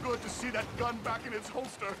world of good to see that gun back in its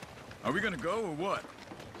holster. Are we gonna go or what?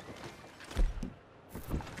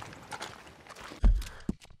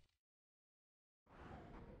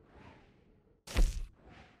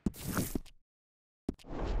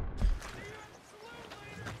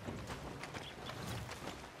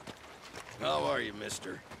 How are you,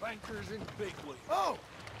 mister? Bankers in big league. Oh,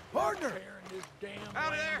 partner! Tearing this damn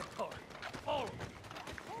Out of land there! apart. All of it.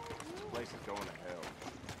 This place is going to hell.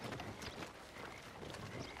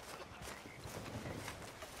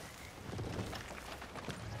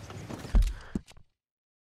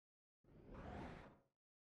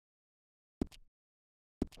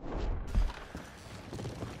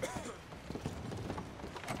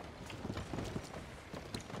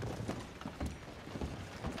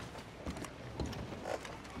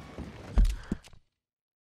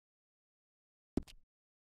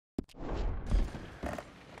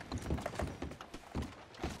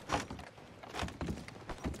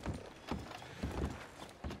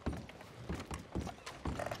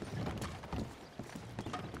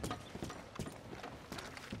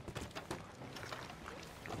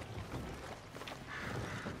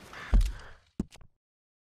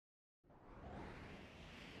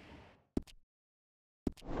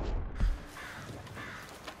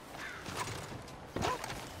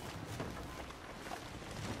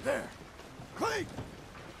 There. Cleet!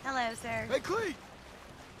 Hello, sir. Hey, Cleet!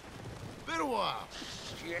 Been a while.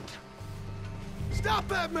 Shit. Stop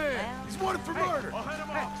that man! He's wanted for murder! I'll head him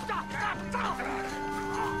off. Stop!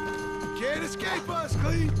 Can't escape us,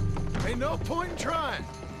 Cleet! Ain't no point in trying.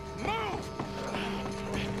 Move!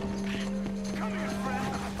 Come here,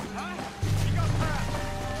 friend. Huh? You got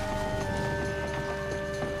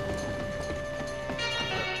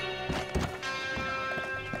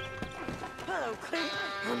Hello, Clint.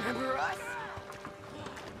 Remember us?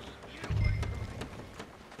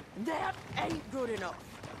 That ain't good enough.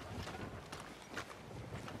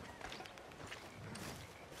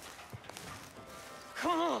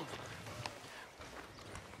 Come on.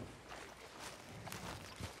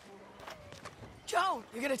 Joan,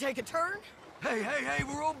 you gonna take a turn? Hey,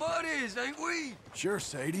 we're old buddies, ain't we? Sure,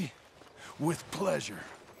 Sadie. With pleasure.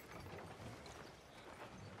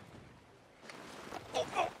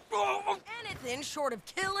 Anything short of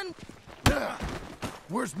killing? Now,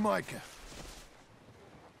 where's Micah?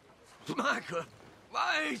 Micah,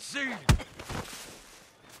 I ain't seen him.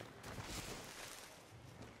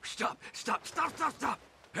 Stop.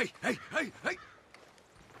 Hey.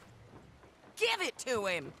 Give it to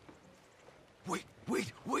him. Wait.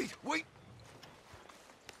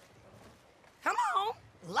 Come on,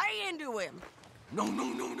 lay into him. No.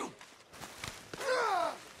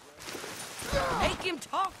 Make him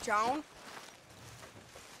talk, Joan.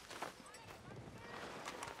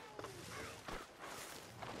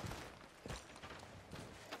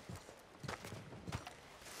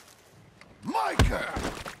 Micah!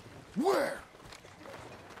 Where?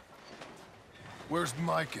 Where's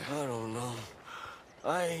Micah? I don't know.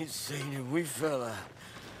 I ain't seen him. We fell out.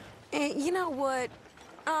 You know what?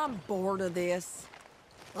 I'm bored of this.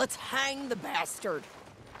 Let's hang the bastard.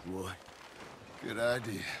 What? Good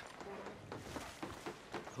idea.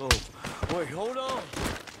 Oh, wait, hold on.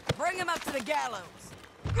 Bring him up to the gallows.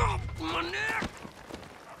 Oh, my neck!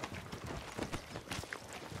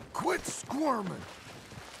 Quit squirming.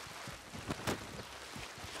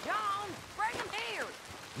 John, bring him here.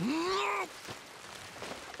 No!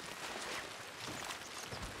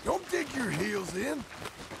 Don't dig your heels in.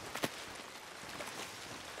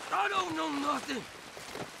 I don't know nothing.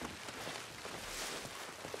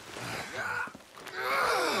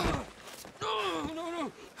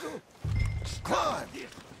 No. Climb.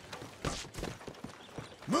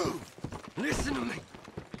 Move. Listen to me.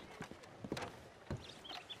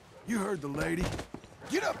 You heard the lady.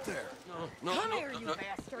 Get up there. No. Come here, you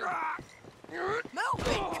bastard. Move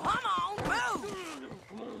it. Come on, move.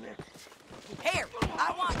 Here,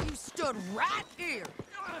 I want you stood right here.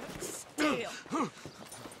 Still.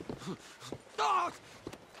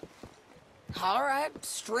 All right,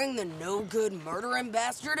 string the no-good murdering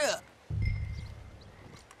bastard up.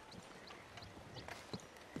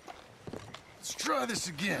 Let's try this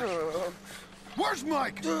again. Where's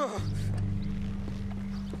Mike? No.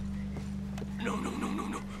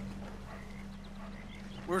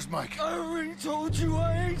 Where's Mike? I already told you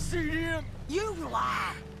I ain't seen him. You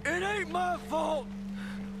lie. It ain't my fault.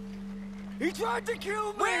 He tried to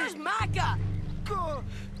kill me. Where's Micah?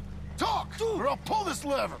 Talk, or I'll pull this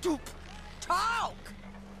lever. Talk.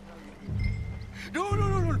 No.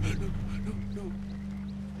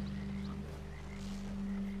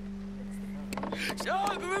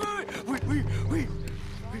 Wait.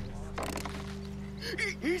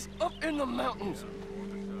 He's up in the mountains.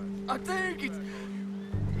 I think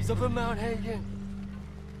he's up in Mount Hagen.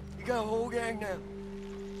 He got a whole gang now.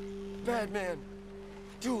 Bad man,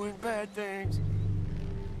 doing bad things.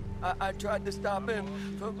 I tried to stop him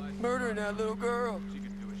from murdering that little girl.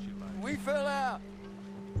 We fell out.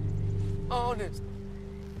 Honest.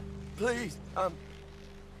 Please, I'm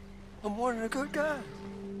one of the good guys.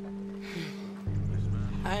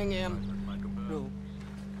 Hang him.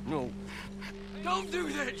 No. Don't do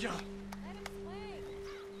that, John.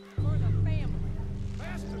 For the family.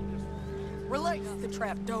 Release the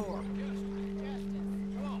trap door.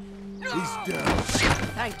 He's done.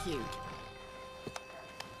 Thank you.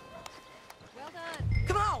 Well done.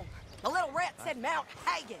 Come on. The little rat said Mount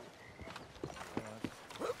Hagen.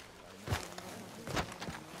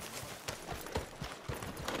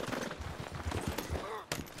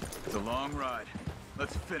 It's a long ride.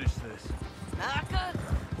 Let's finish this. Micah,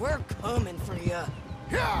 we're coming for you.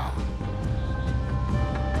 Yeah!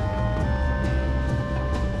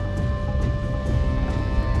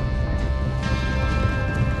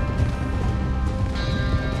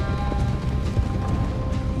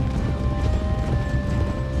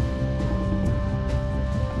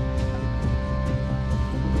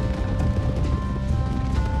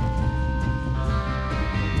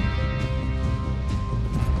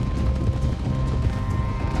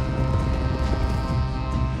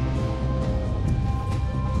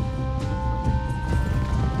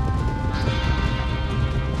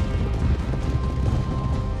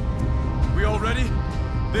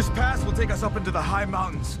 This pass will take us up into the high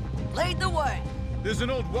mountains. Lead the way. There's an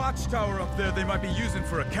old watchtower up there they might be using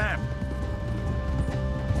for a camp.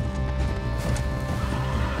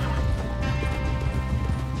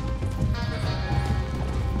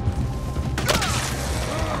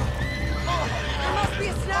 There must be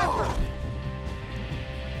a sniper.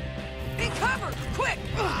 Be covered, quick!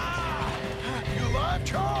 You alive,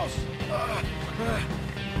 Charles?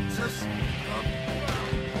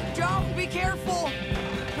 John, be careful!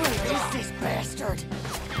 Release this bastard!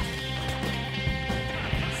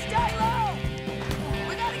 Stay low!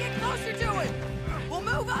 We gotta get closer to him! We'll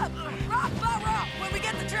move up, rock by rock, when we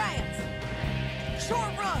get the chance!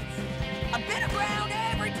 Short runs! A bit of ground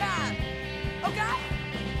every time! Okay?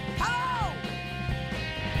 Come on!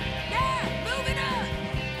 Yeah, moving up!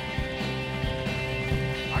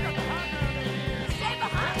 I got the high ground over here. Stay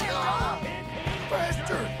behind there, John!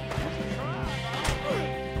 Bastard!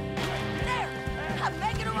 I'm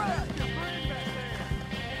making a run!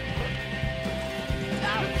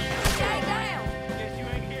 Stay down! Guess you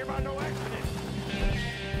ain't here by no accident.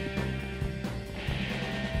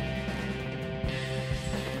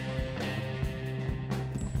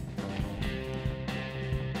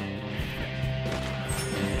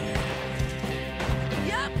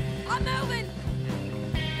 Yep, I'm moving!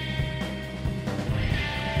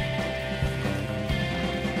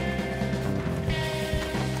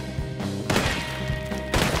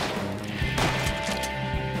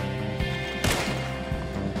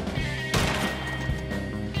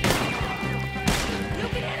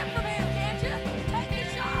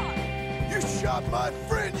 My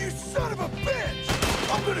friend, you son of a bitch!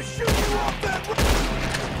 I'm gonna shoot you off that road!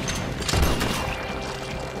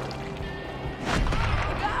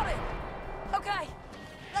 Got it! Okay,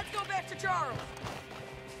 let's go back to Charles.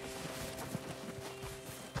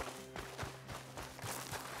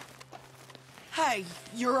 Hey,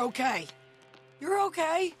 you're okay. You're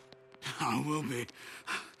okay. I will be.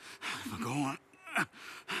 Go on.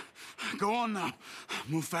 Go on now.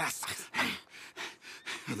 Move fast.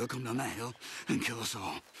 They'll come down that hill and kill us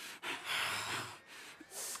all.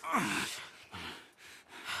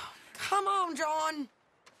 Come on, John.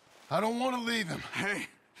 I don't want to leave him. Hey,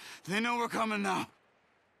 they know we're coming now.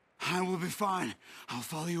 I will be fine. I'll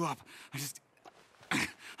follow you up. I just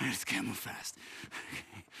can't move fast.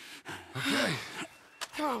 Okay.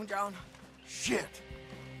 Come on, John. Shit.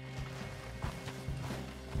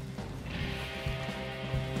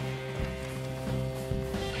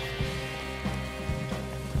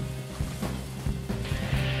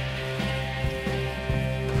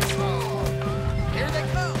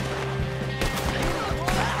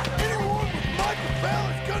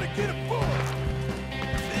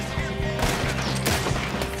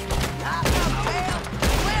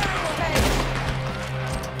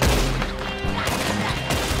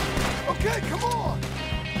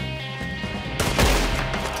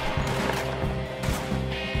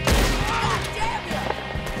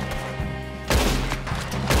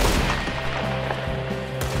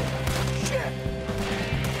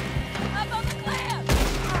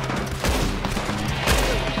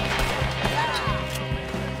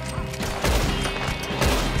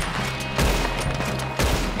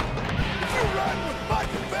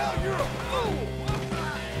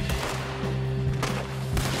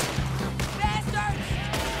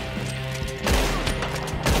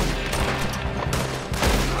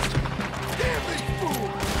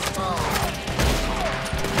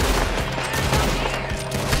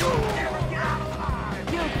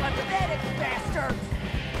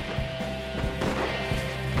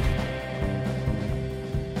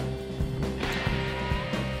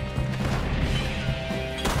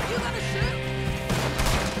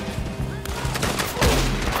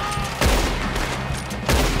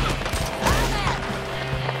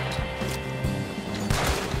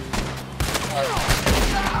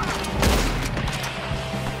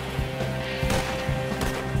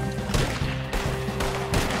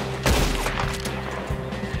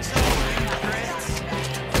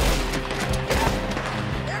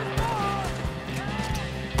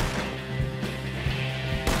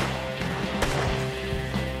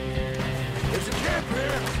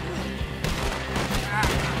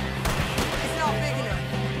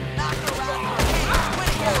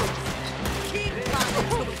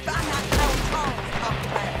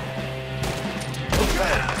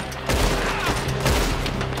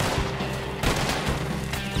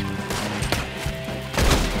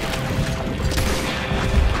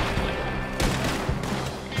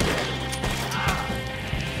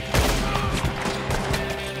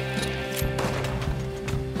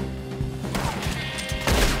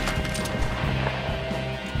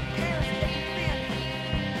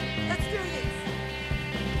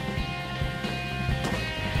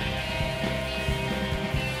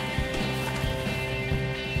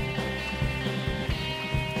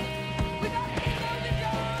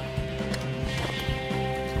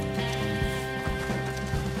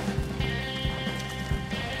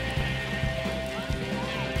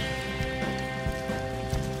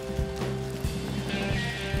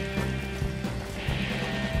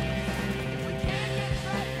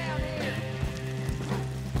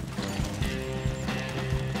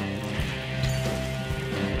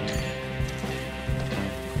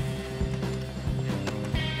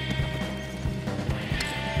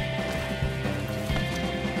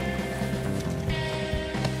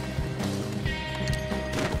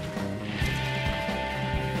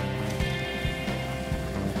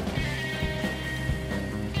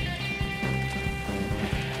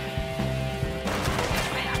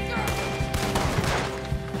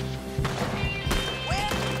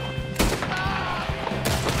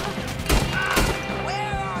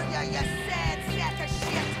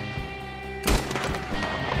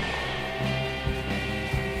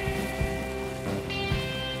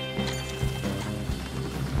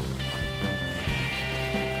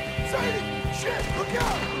 shit! Look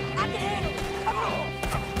out! I can handle it. Come on.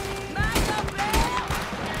 Back up, Bill.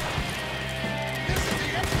 This is the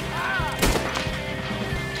end.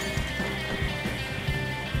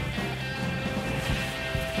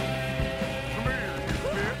 Come here, you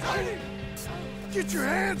bitch. Tiny! Get your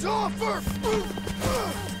hands off her!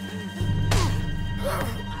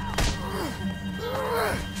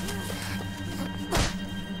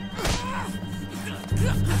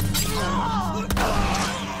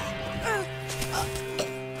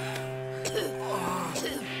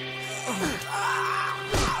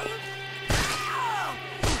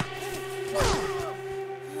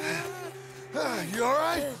 You all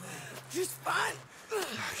right? Just fine.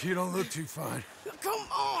 You don't look too fine. Come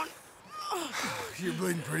on. You're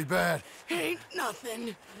bleeding pretty bad. Ain't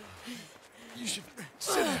nothing. You should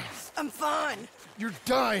sit down. I'm fine. You're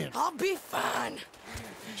dying. I'll be fine.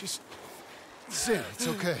 Just sit. It's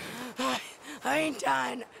okay. I ain't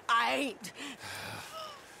dying. I ain't.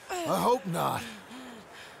 I hope not.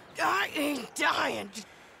 I ain't dying. Just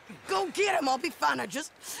go get him. I'll be fine. I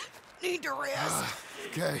just need to rest.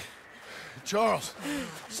 Okay. Charles,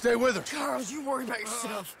 stay with her. Charles, you worry about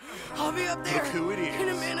yourself. I'll be up there Look who it is. in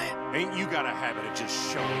a minute. Ain't you got a habit of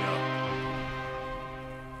just showing up?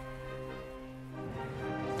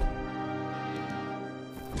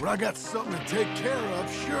 But I got something to take care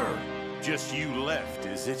of, sure. Just you left,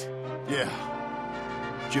 is it? Yeah.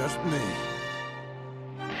 Just me.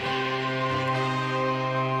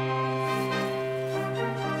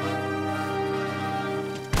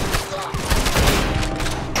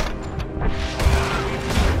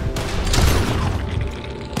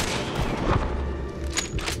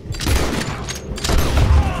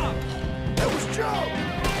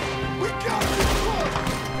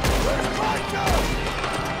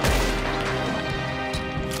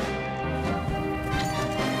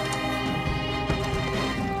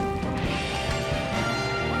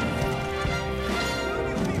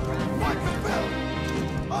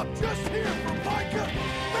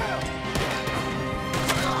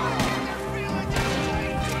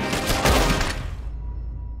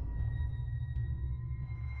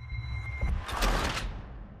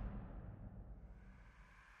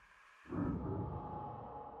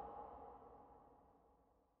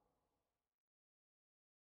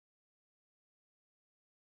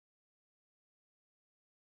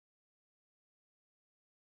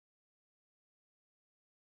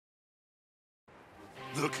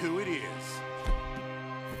 Look who it is.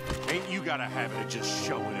 Ain't you got a habit of just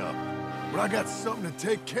showing up? But I got something to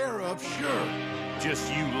take care of, sure.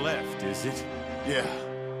 Just you left, is it? Yeah.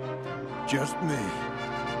 Just me.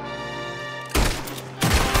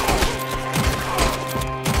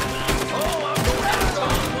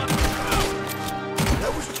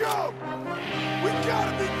 That was Joe! We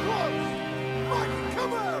gotta be close! Mikey,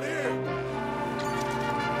 come out here!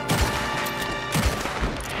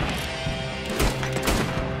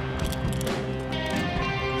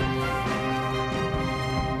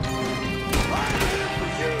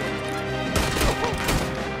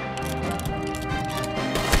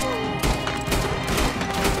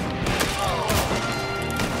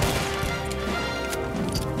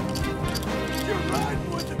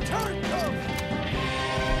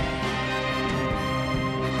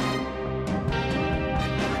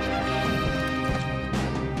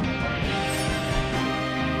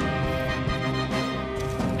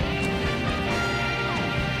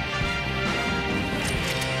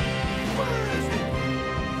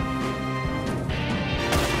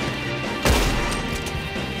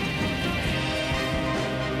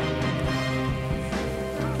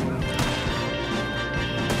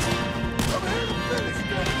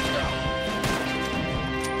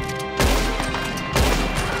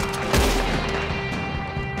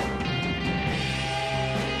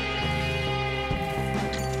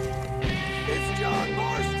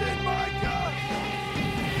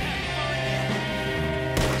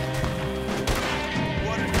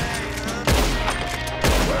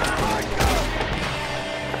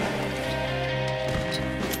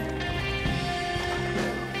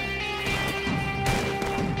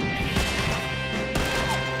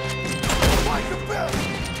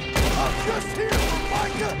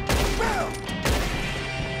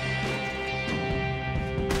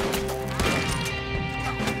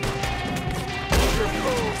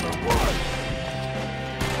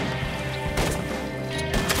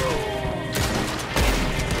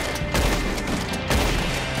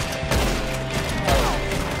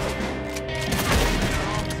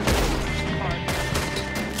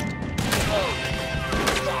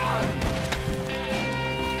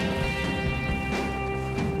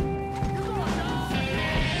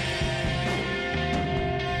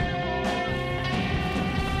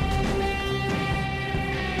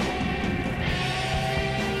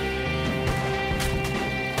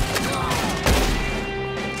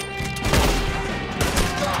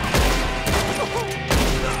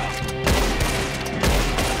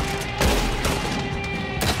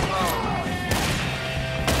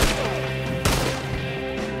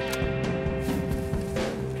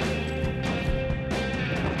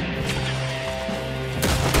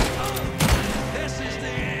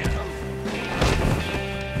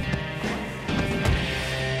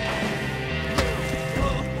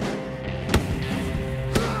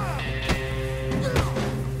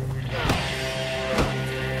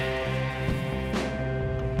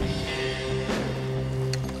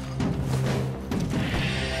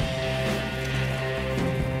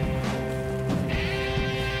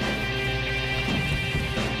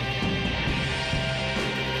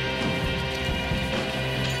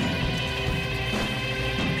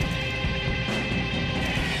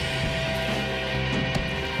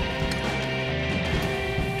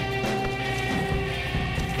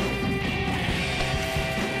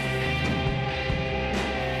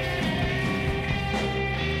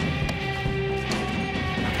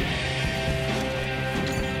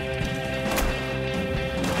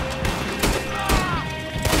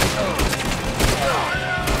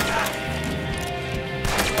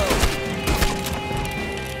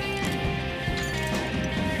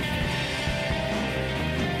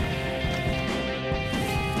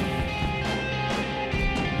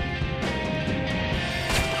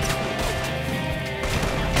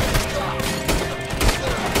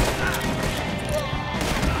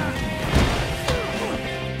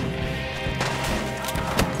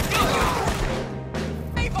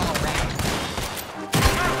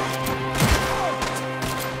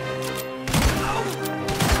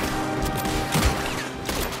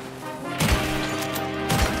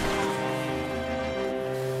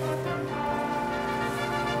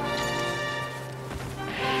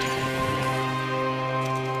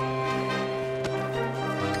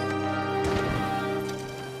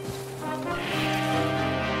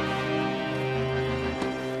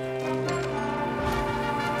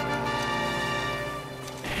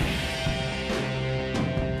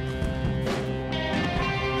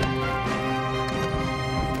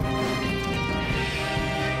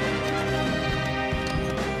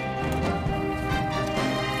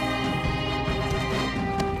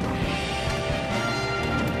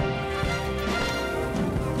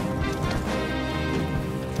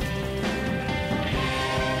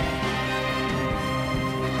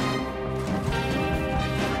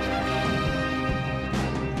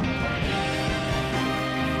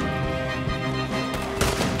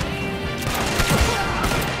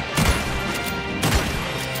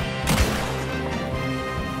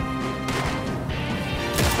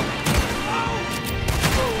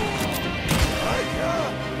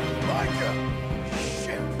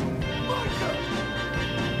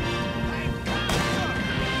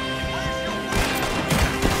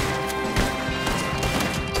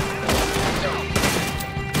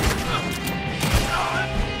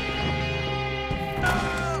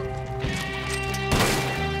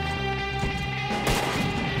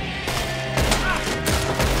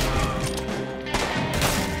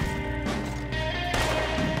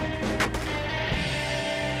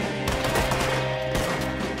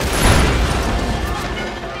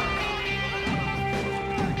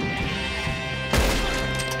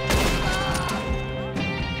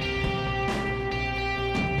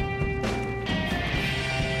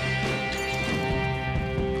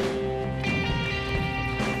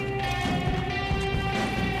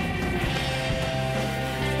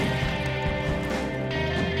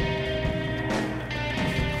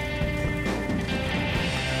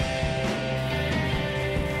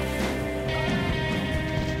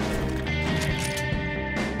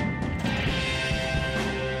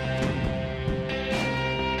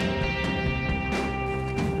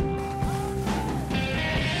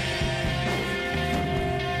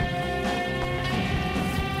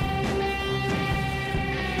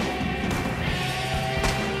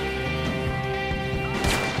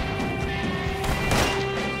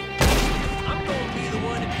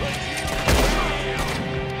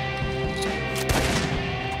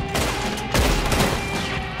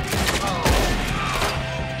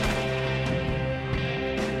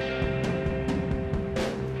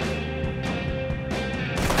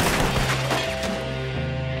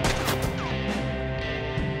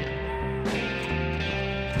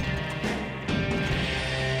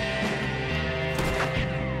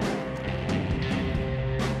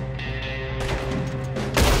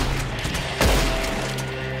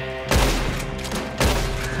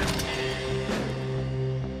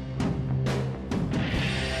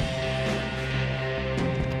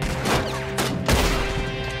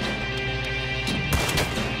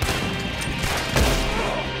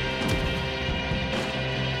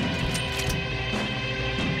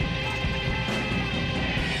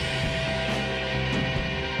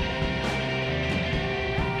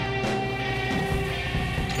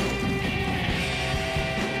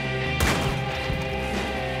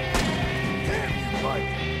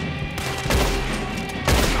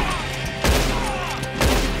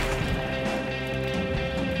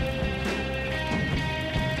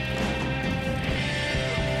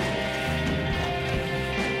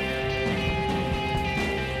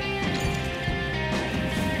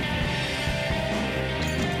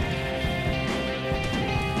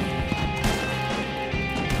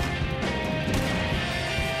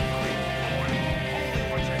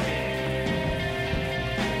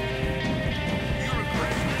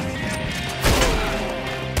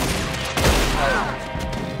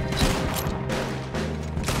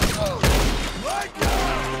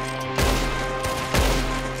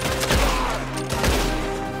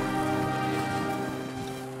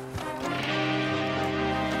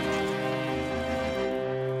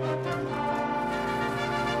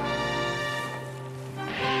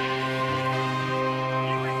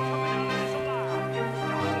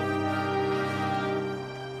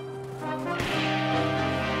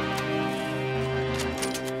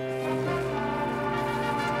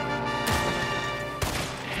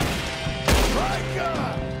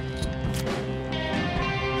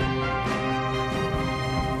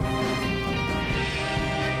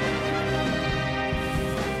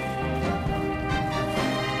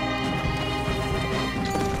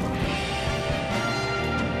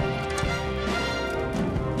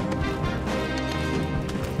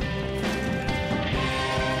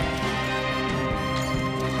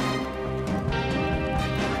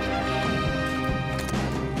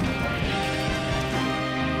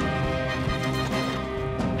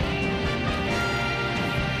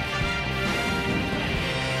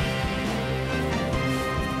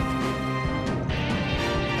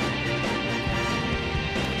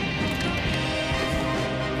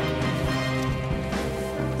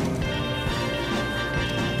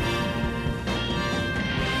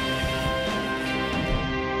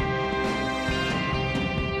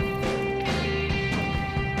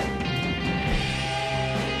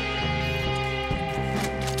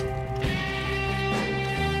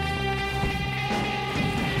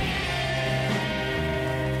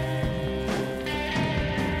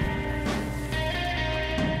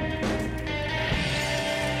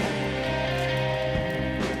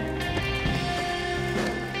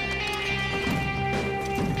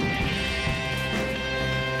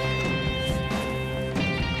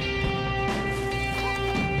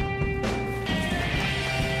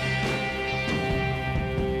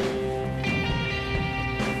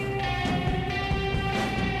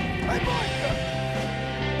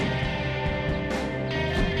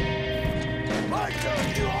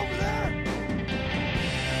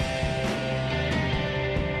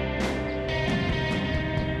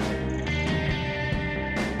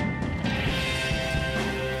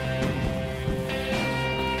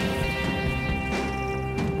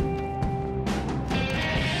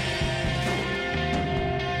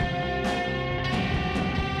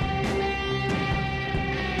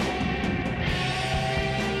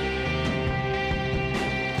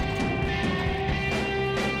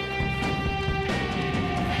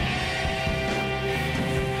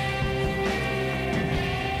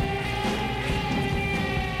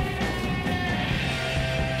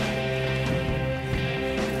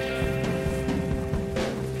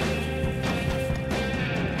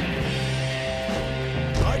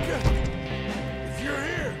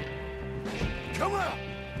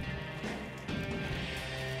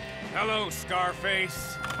 Hello,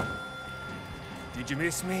 Scarface. Did you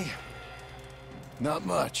miss me? Not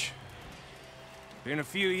much. Been a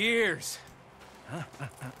few years.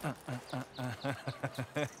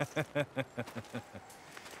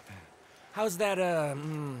 How's that,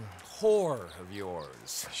 whore of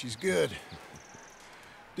yours? She's good.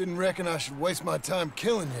 Didn't reckon I should waste my time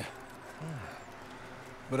killing you.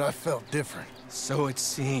 But I felt different. So it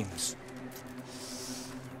seems.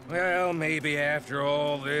 Well, maybe after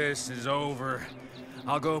all this is over,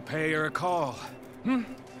 I'll go pay her a call.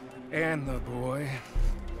 And the boy.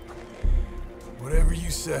 Whatever you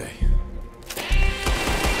say.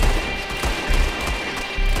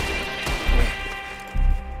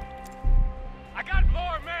 I got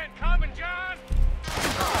more men coming, John!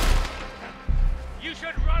 You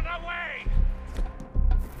should run away!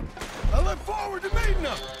 I look forward to meeting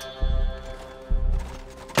them!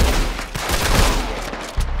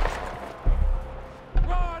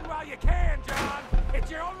 Run while you can, John!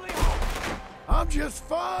 It's your only hope! I'm just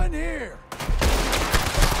fine here!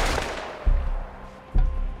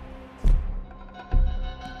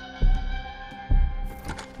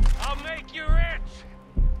 I'll make you rich!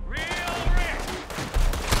 Real rich!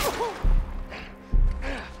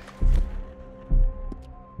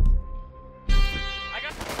 I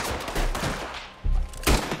got...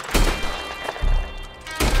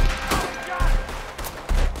 John!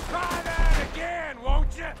 Try that again,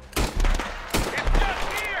 won't you? It's just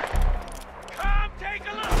here! Come take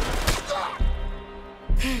a look!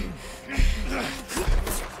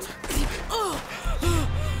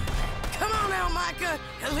 Come on now, Micah.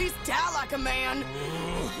 At least die like a man.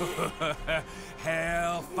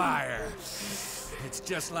 Hellfire. It's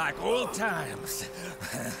just like old times.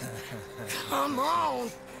 Come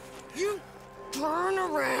on. You turn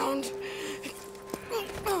around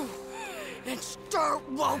and start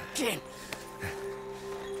walking.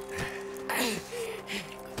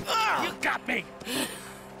 You got me!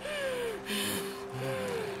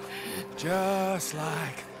 Just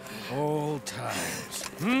like old times,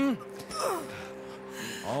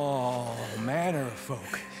 All manner of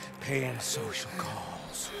folk paying social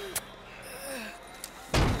calls.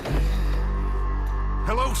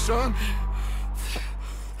 Hello, son.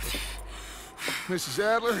 Mrs.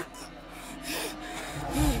 Adler.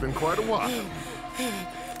 It's been quite a while.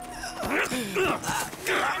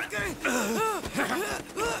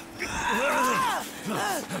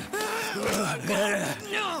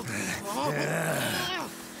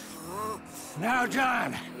 Now,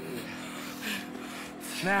 John.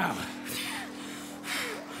 Now,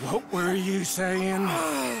 what were you saying?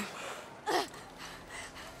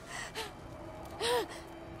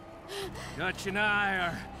 Dutch and I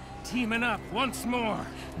are teaming up once more.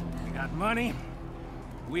 We got money.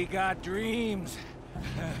 We got dreams.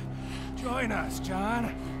 Join us,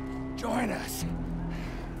 John. Join us.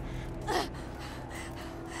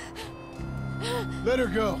 Let her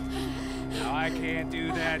go. No, I can't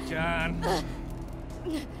do that, John.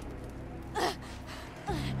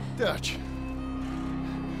 Dutch.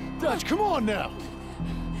 Dutch, come on now.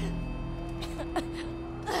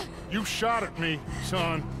 You shot at me,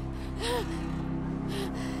 son.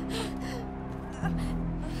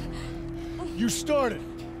 You started.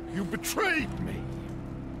 You betrayed me.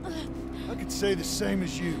 I could say the same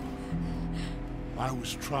as you. I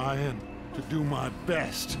was trying to do my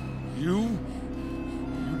best. You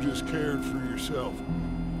just cared for yourself.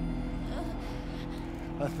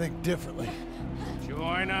 I think differently.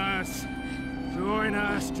 Join us. Join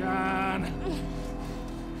us, John.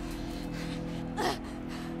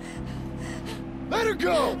 Let her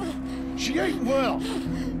go! She ain't well.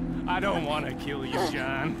 I don't want to kill you,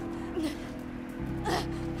 John.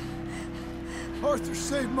 Arthur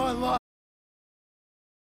saved my life.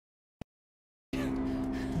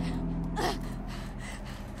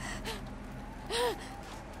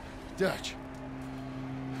 Dutch.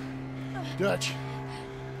 Dutch.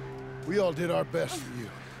 We all did our best for you.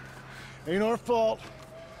 Ain't our fault.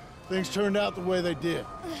 Things turned out the way they did.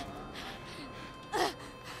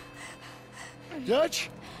 Dutch,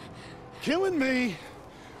 killing me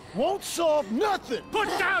won't solve nothing. Put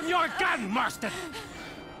down your gun, Marston!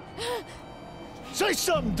 Say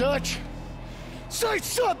something, Dutch. Say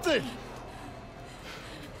something!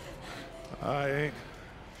 I ain't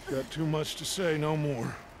got too much to say no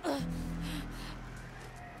more.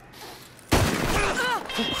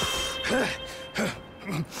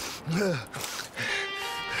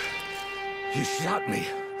 You shot me.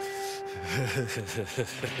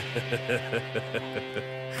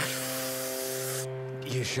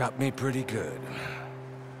 You shot me pretty good.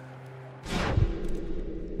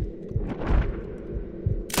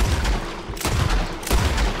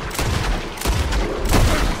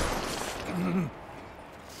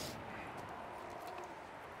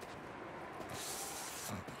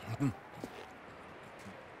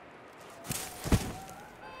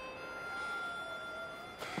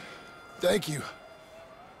 Thank you.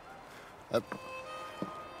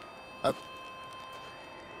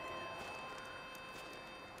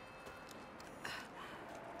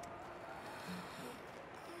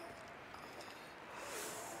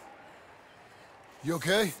 You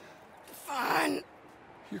okay? Fine.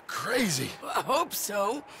 You're crazy. I hope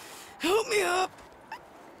so. Help me up.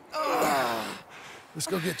 Let's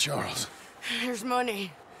go get Charles. There's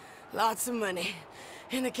money. Lots of money.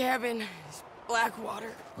 In the cabin. It's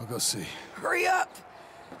Blackwater. I'll go see. Hurry up.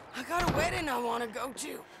 I got a wedding I want to go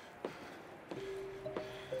to.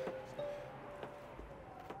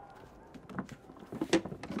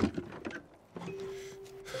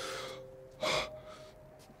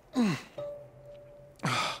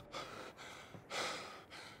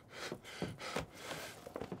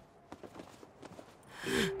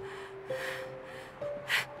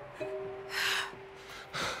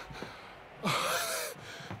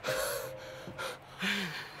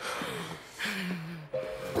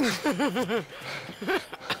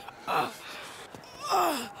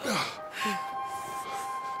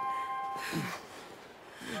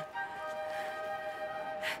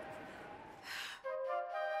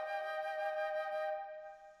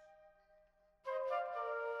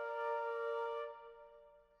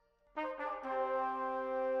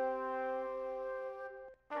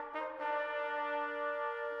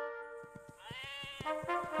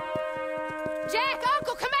 Jack,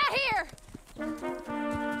 Uncle, come out here!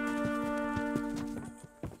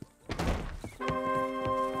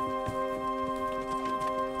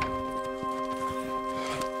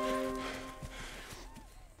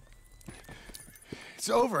 It's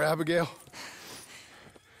over, Abigail.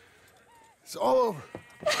 It's all over.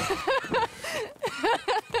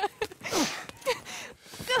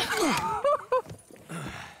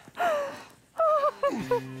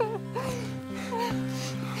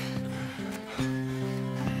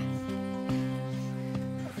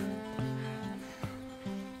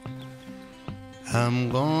 I'm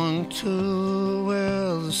going to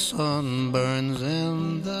where the sun burns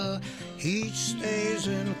and the heat stays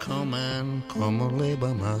and come and lay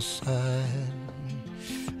by my side.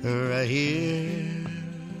 Right here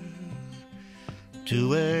to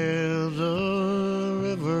where the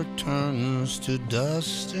river turns to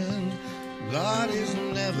dust and bodies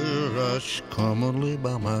never rush. Come and lay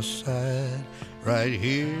by my side. Right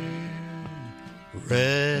here,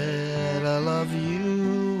 Red, I love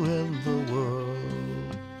you and the world.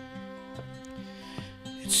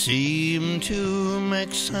 It seemed to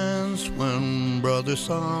make sense when Brother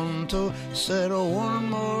Santo said, oh, one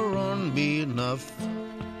more run be enough.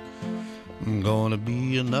 Gonna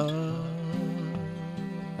be enough.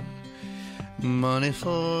 Money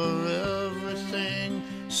for everything,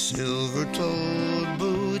 silver-toed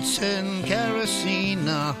boots and kerosene.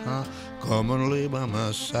 Come and lay by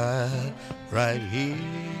my side right here.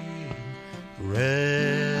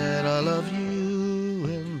 Red, I love you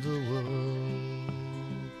and the world.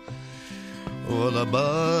 Oh, the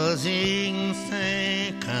buzzing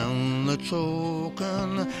think and the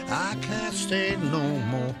choking, I can't stay no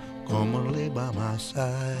more. Come and lay by my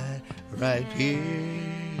side right here.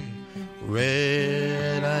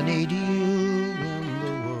 Red, I need you in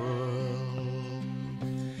the world.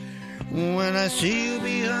 When I see you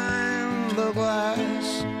behind the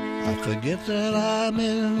glass, I forget that I'm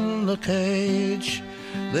in the cage.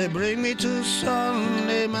 They bring me to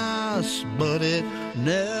Sunday Mass, but it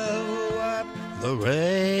never wiped the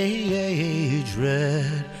rage.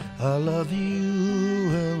 Red, I love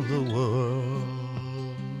you and the world.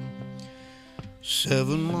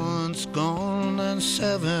 7 months gone and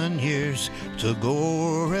 7 years to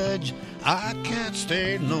go, Reg. I can't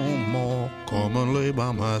stay no more. Come and lay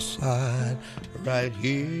by my side right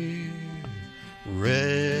here.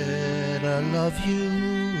 Red, I love you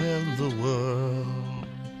and the world.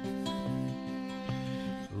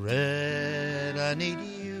 Red, I need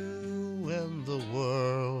you and the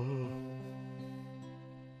world.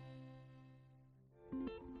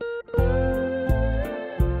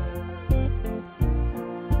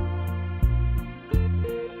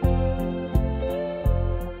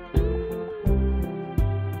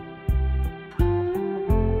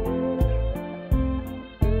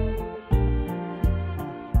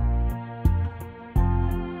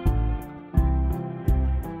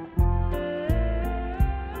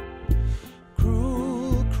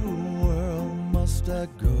 I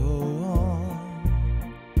go on.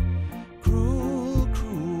 Cruel,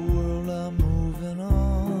 cruel world, I'm moving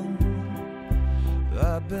on.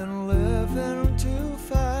 I've been living too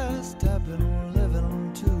fast, I've been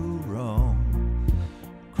living too wrong.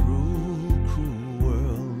 Cruel, cruel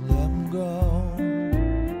world, I'm gone.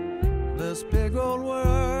 This big old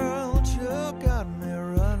world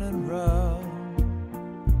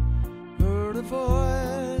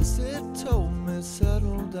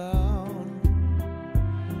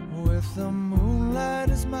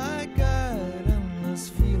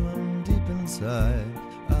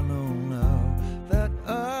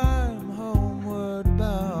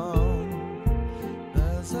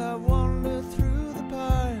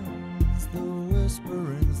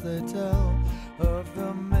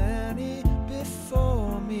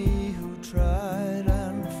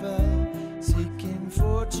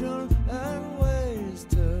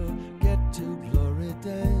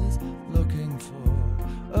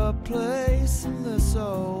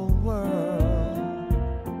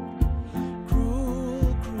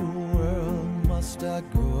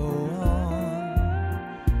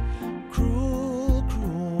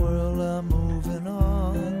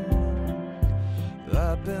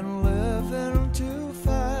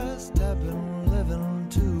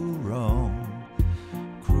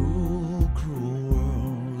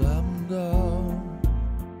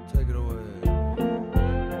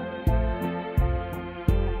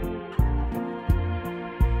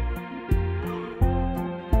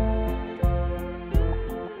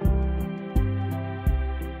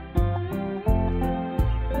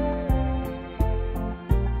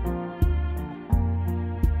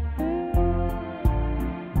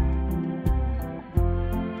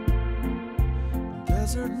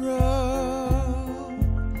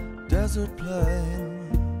desert plain.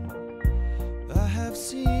 I have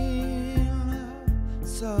seen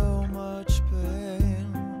so much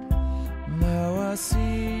pain. Now I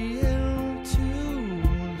see into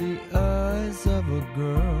the eyes of a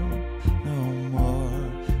girl. No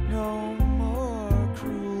more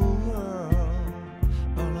cruel world.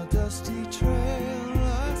 On a dusty trail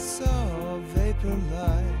I saw a vapor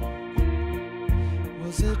light.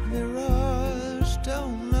 Was it mirage?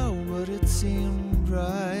 Don't know, but it seemed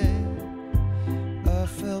right. I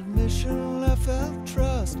felt mission, I felt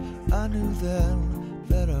trust. I knew then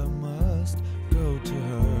that I must go to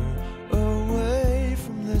her, away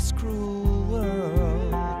from this cruel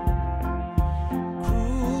world.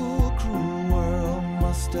 Cruel, cruel world,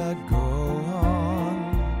 must I go on?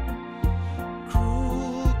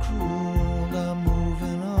 Cruel, cruel world, I'm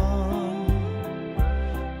moving on.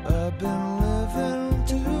 I've been living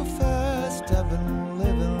too fast, I've been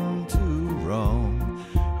living too wrong.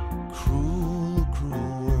 Cruel,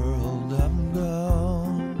 cruel world, I'm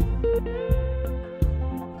gone.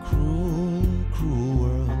 Cruel, cruel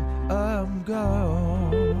world, I'm gone.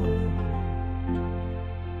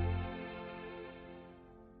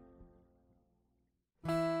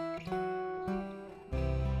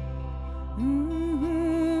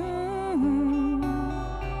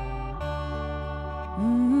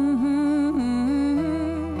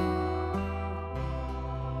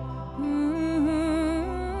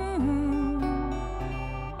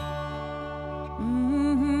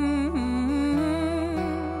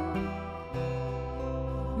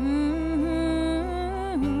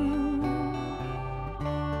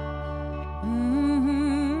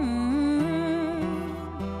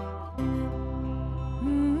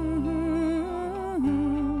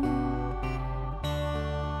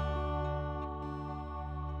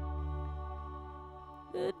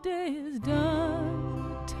 The day is done,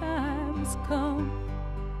 the time has come.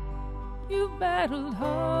 You battled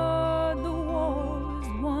hard, the war is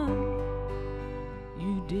won.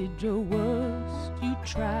 You did your worst, you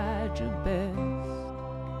tried your best.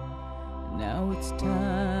 Now it's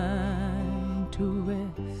time to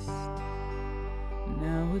rest.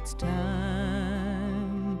 Now it's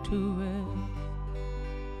time to rest.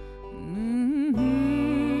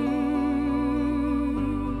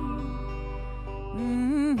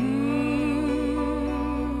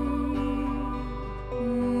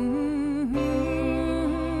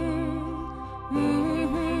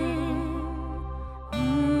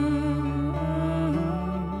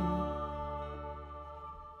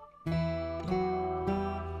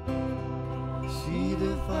 See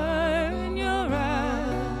the fire in your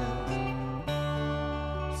eyes.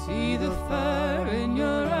 See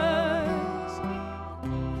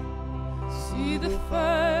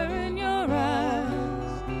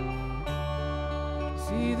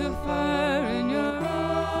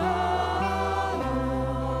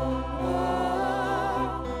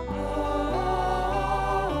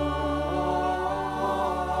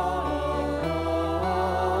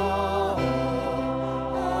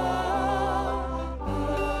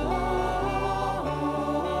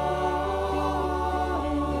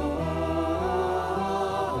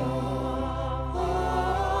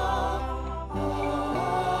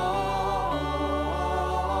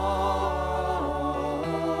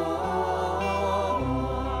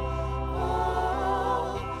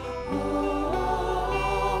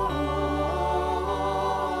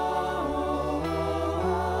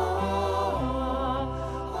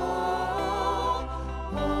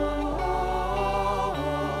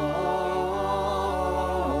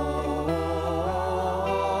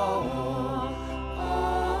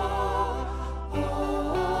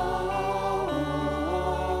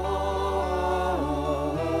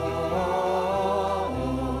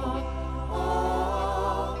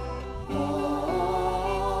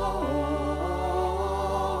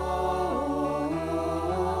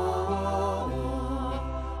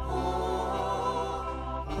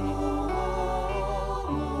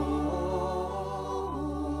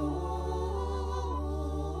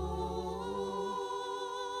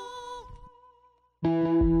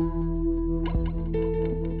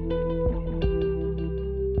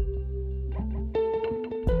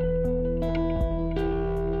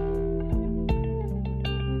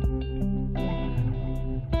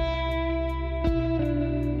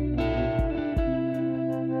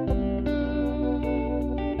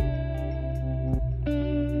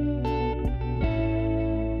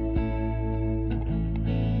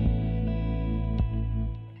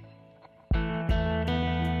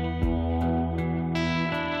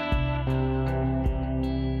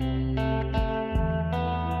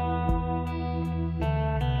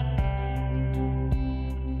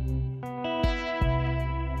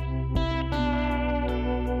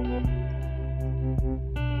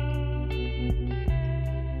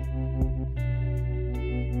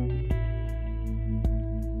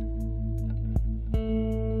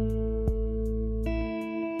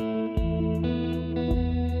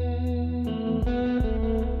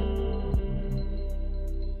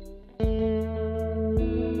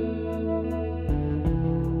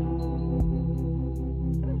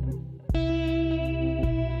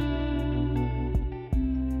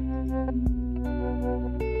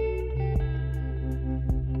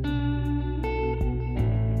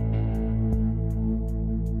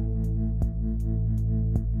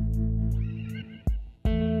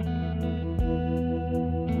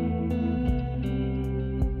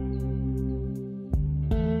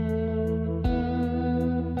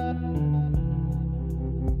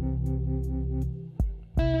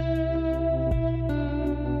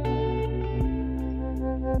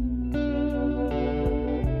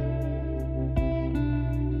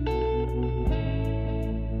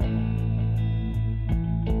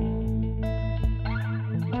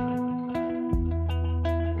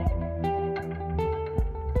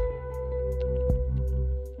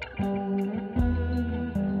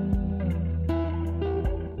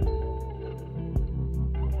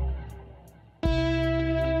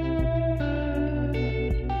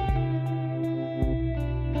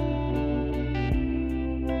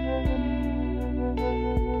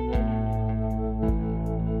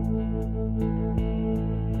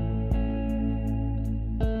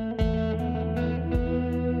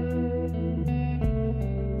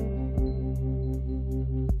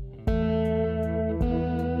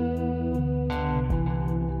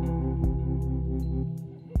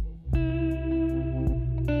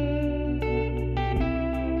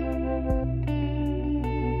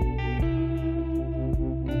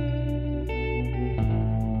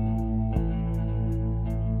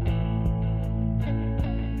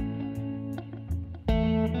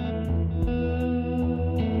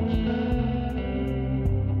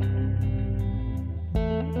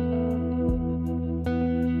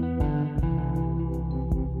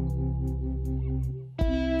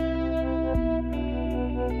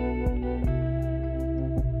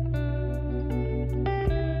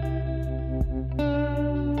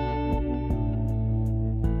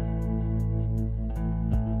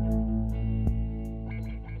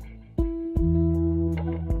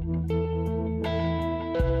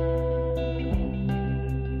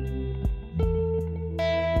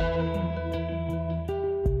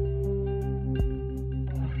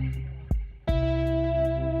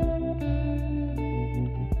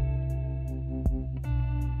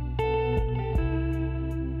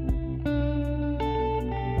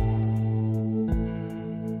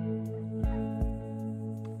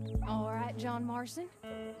Marston.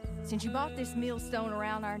 Since you bought this millstone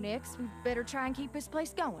around our necks, we'd better try and keep this place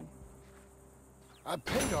going. I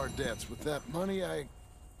paid our debts with that money. I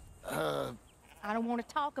don't want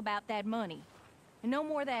to talk about that money. And no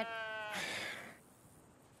more that...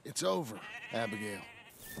 It's over, Abigail.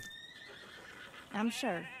 I'm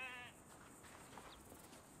sure.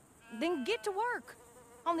 Then get to work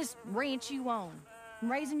on this ranch you own, and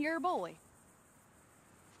raising your boy.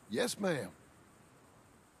 Yes, ma'am.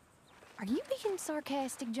 Are you being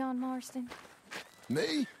sarcastic, John Marston?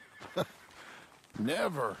 Me?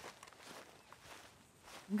 Never.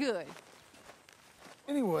 Good.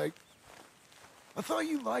 Anyway, I thought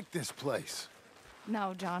you liked this place.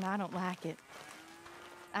 No, John, I don't like it.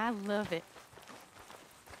 I love it.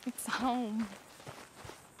 It's home.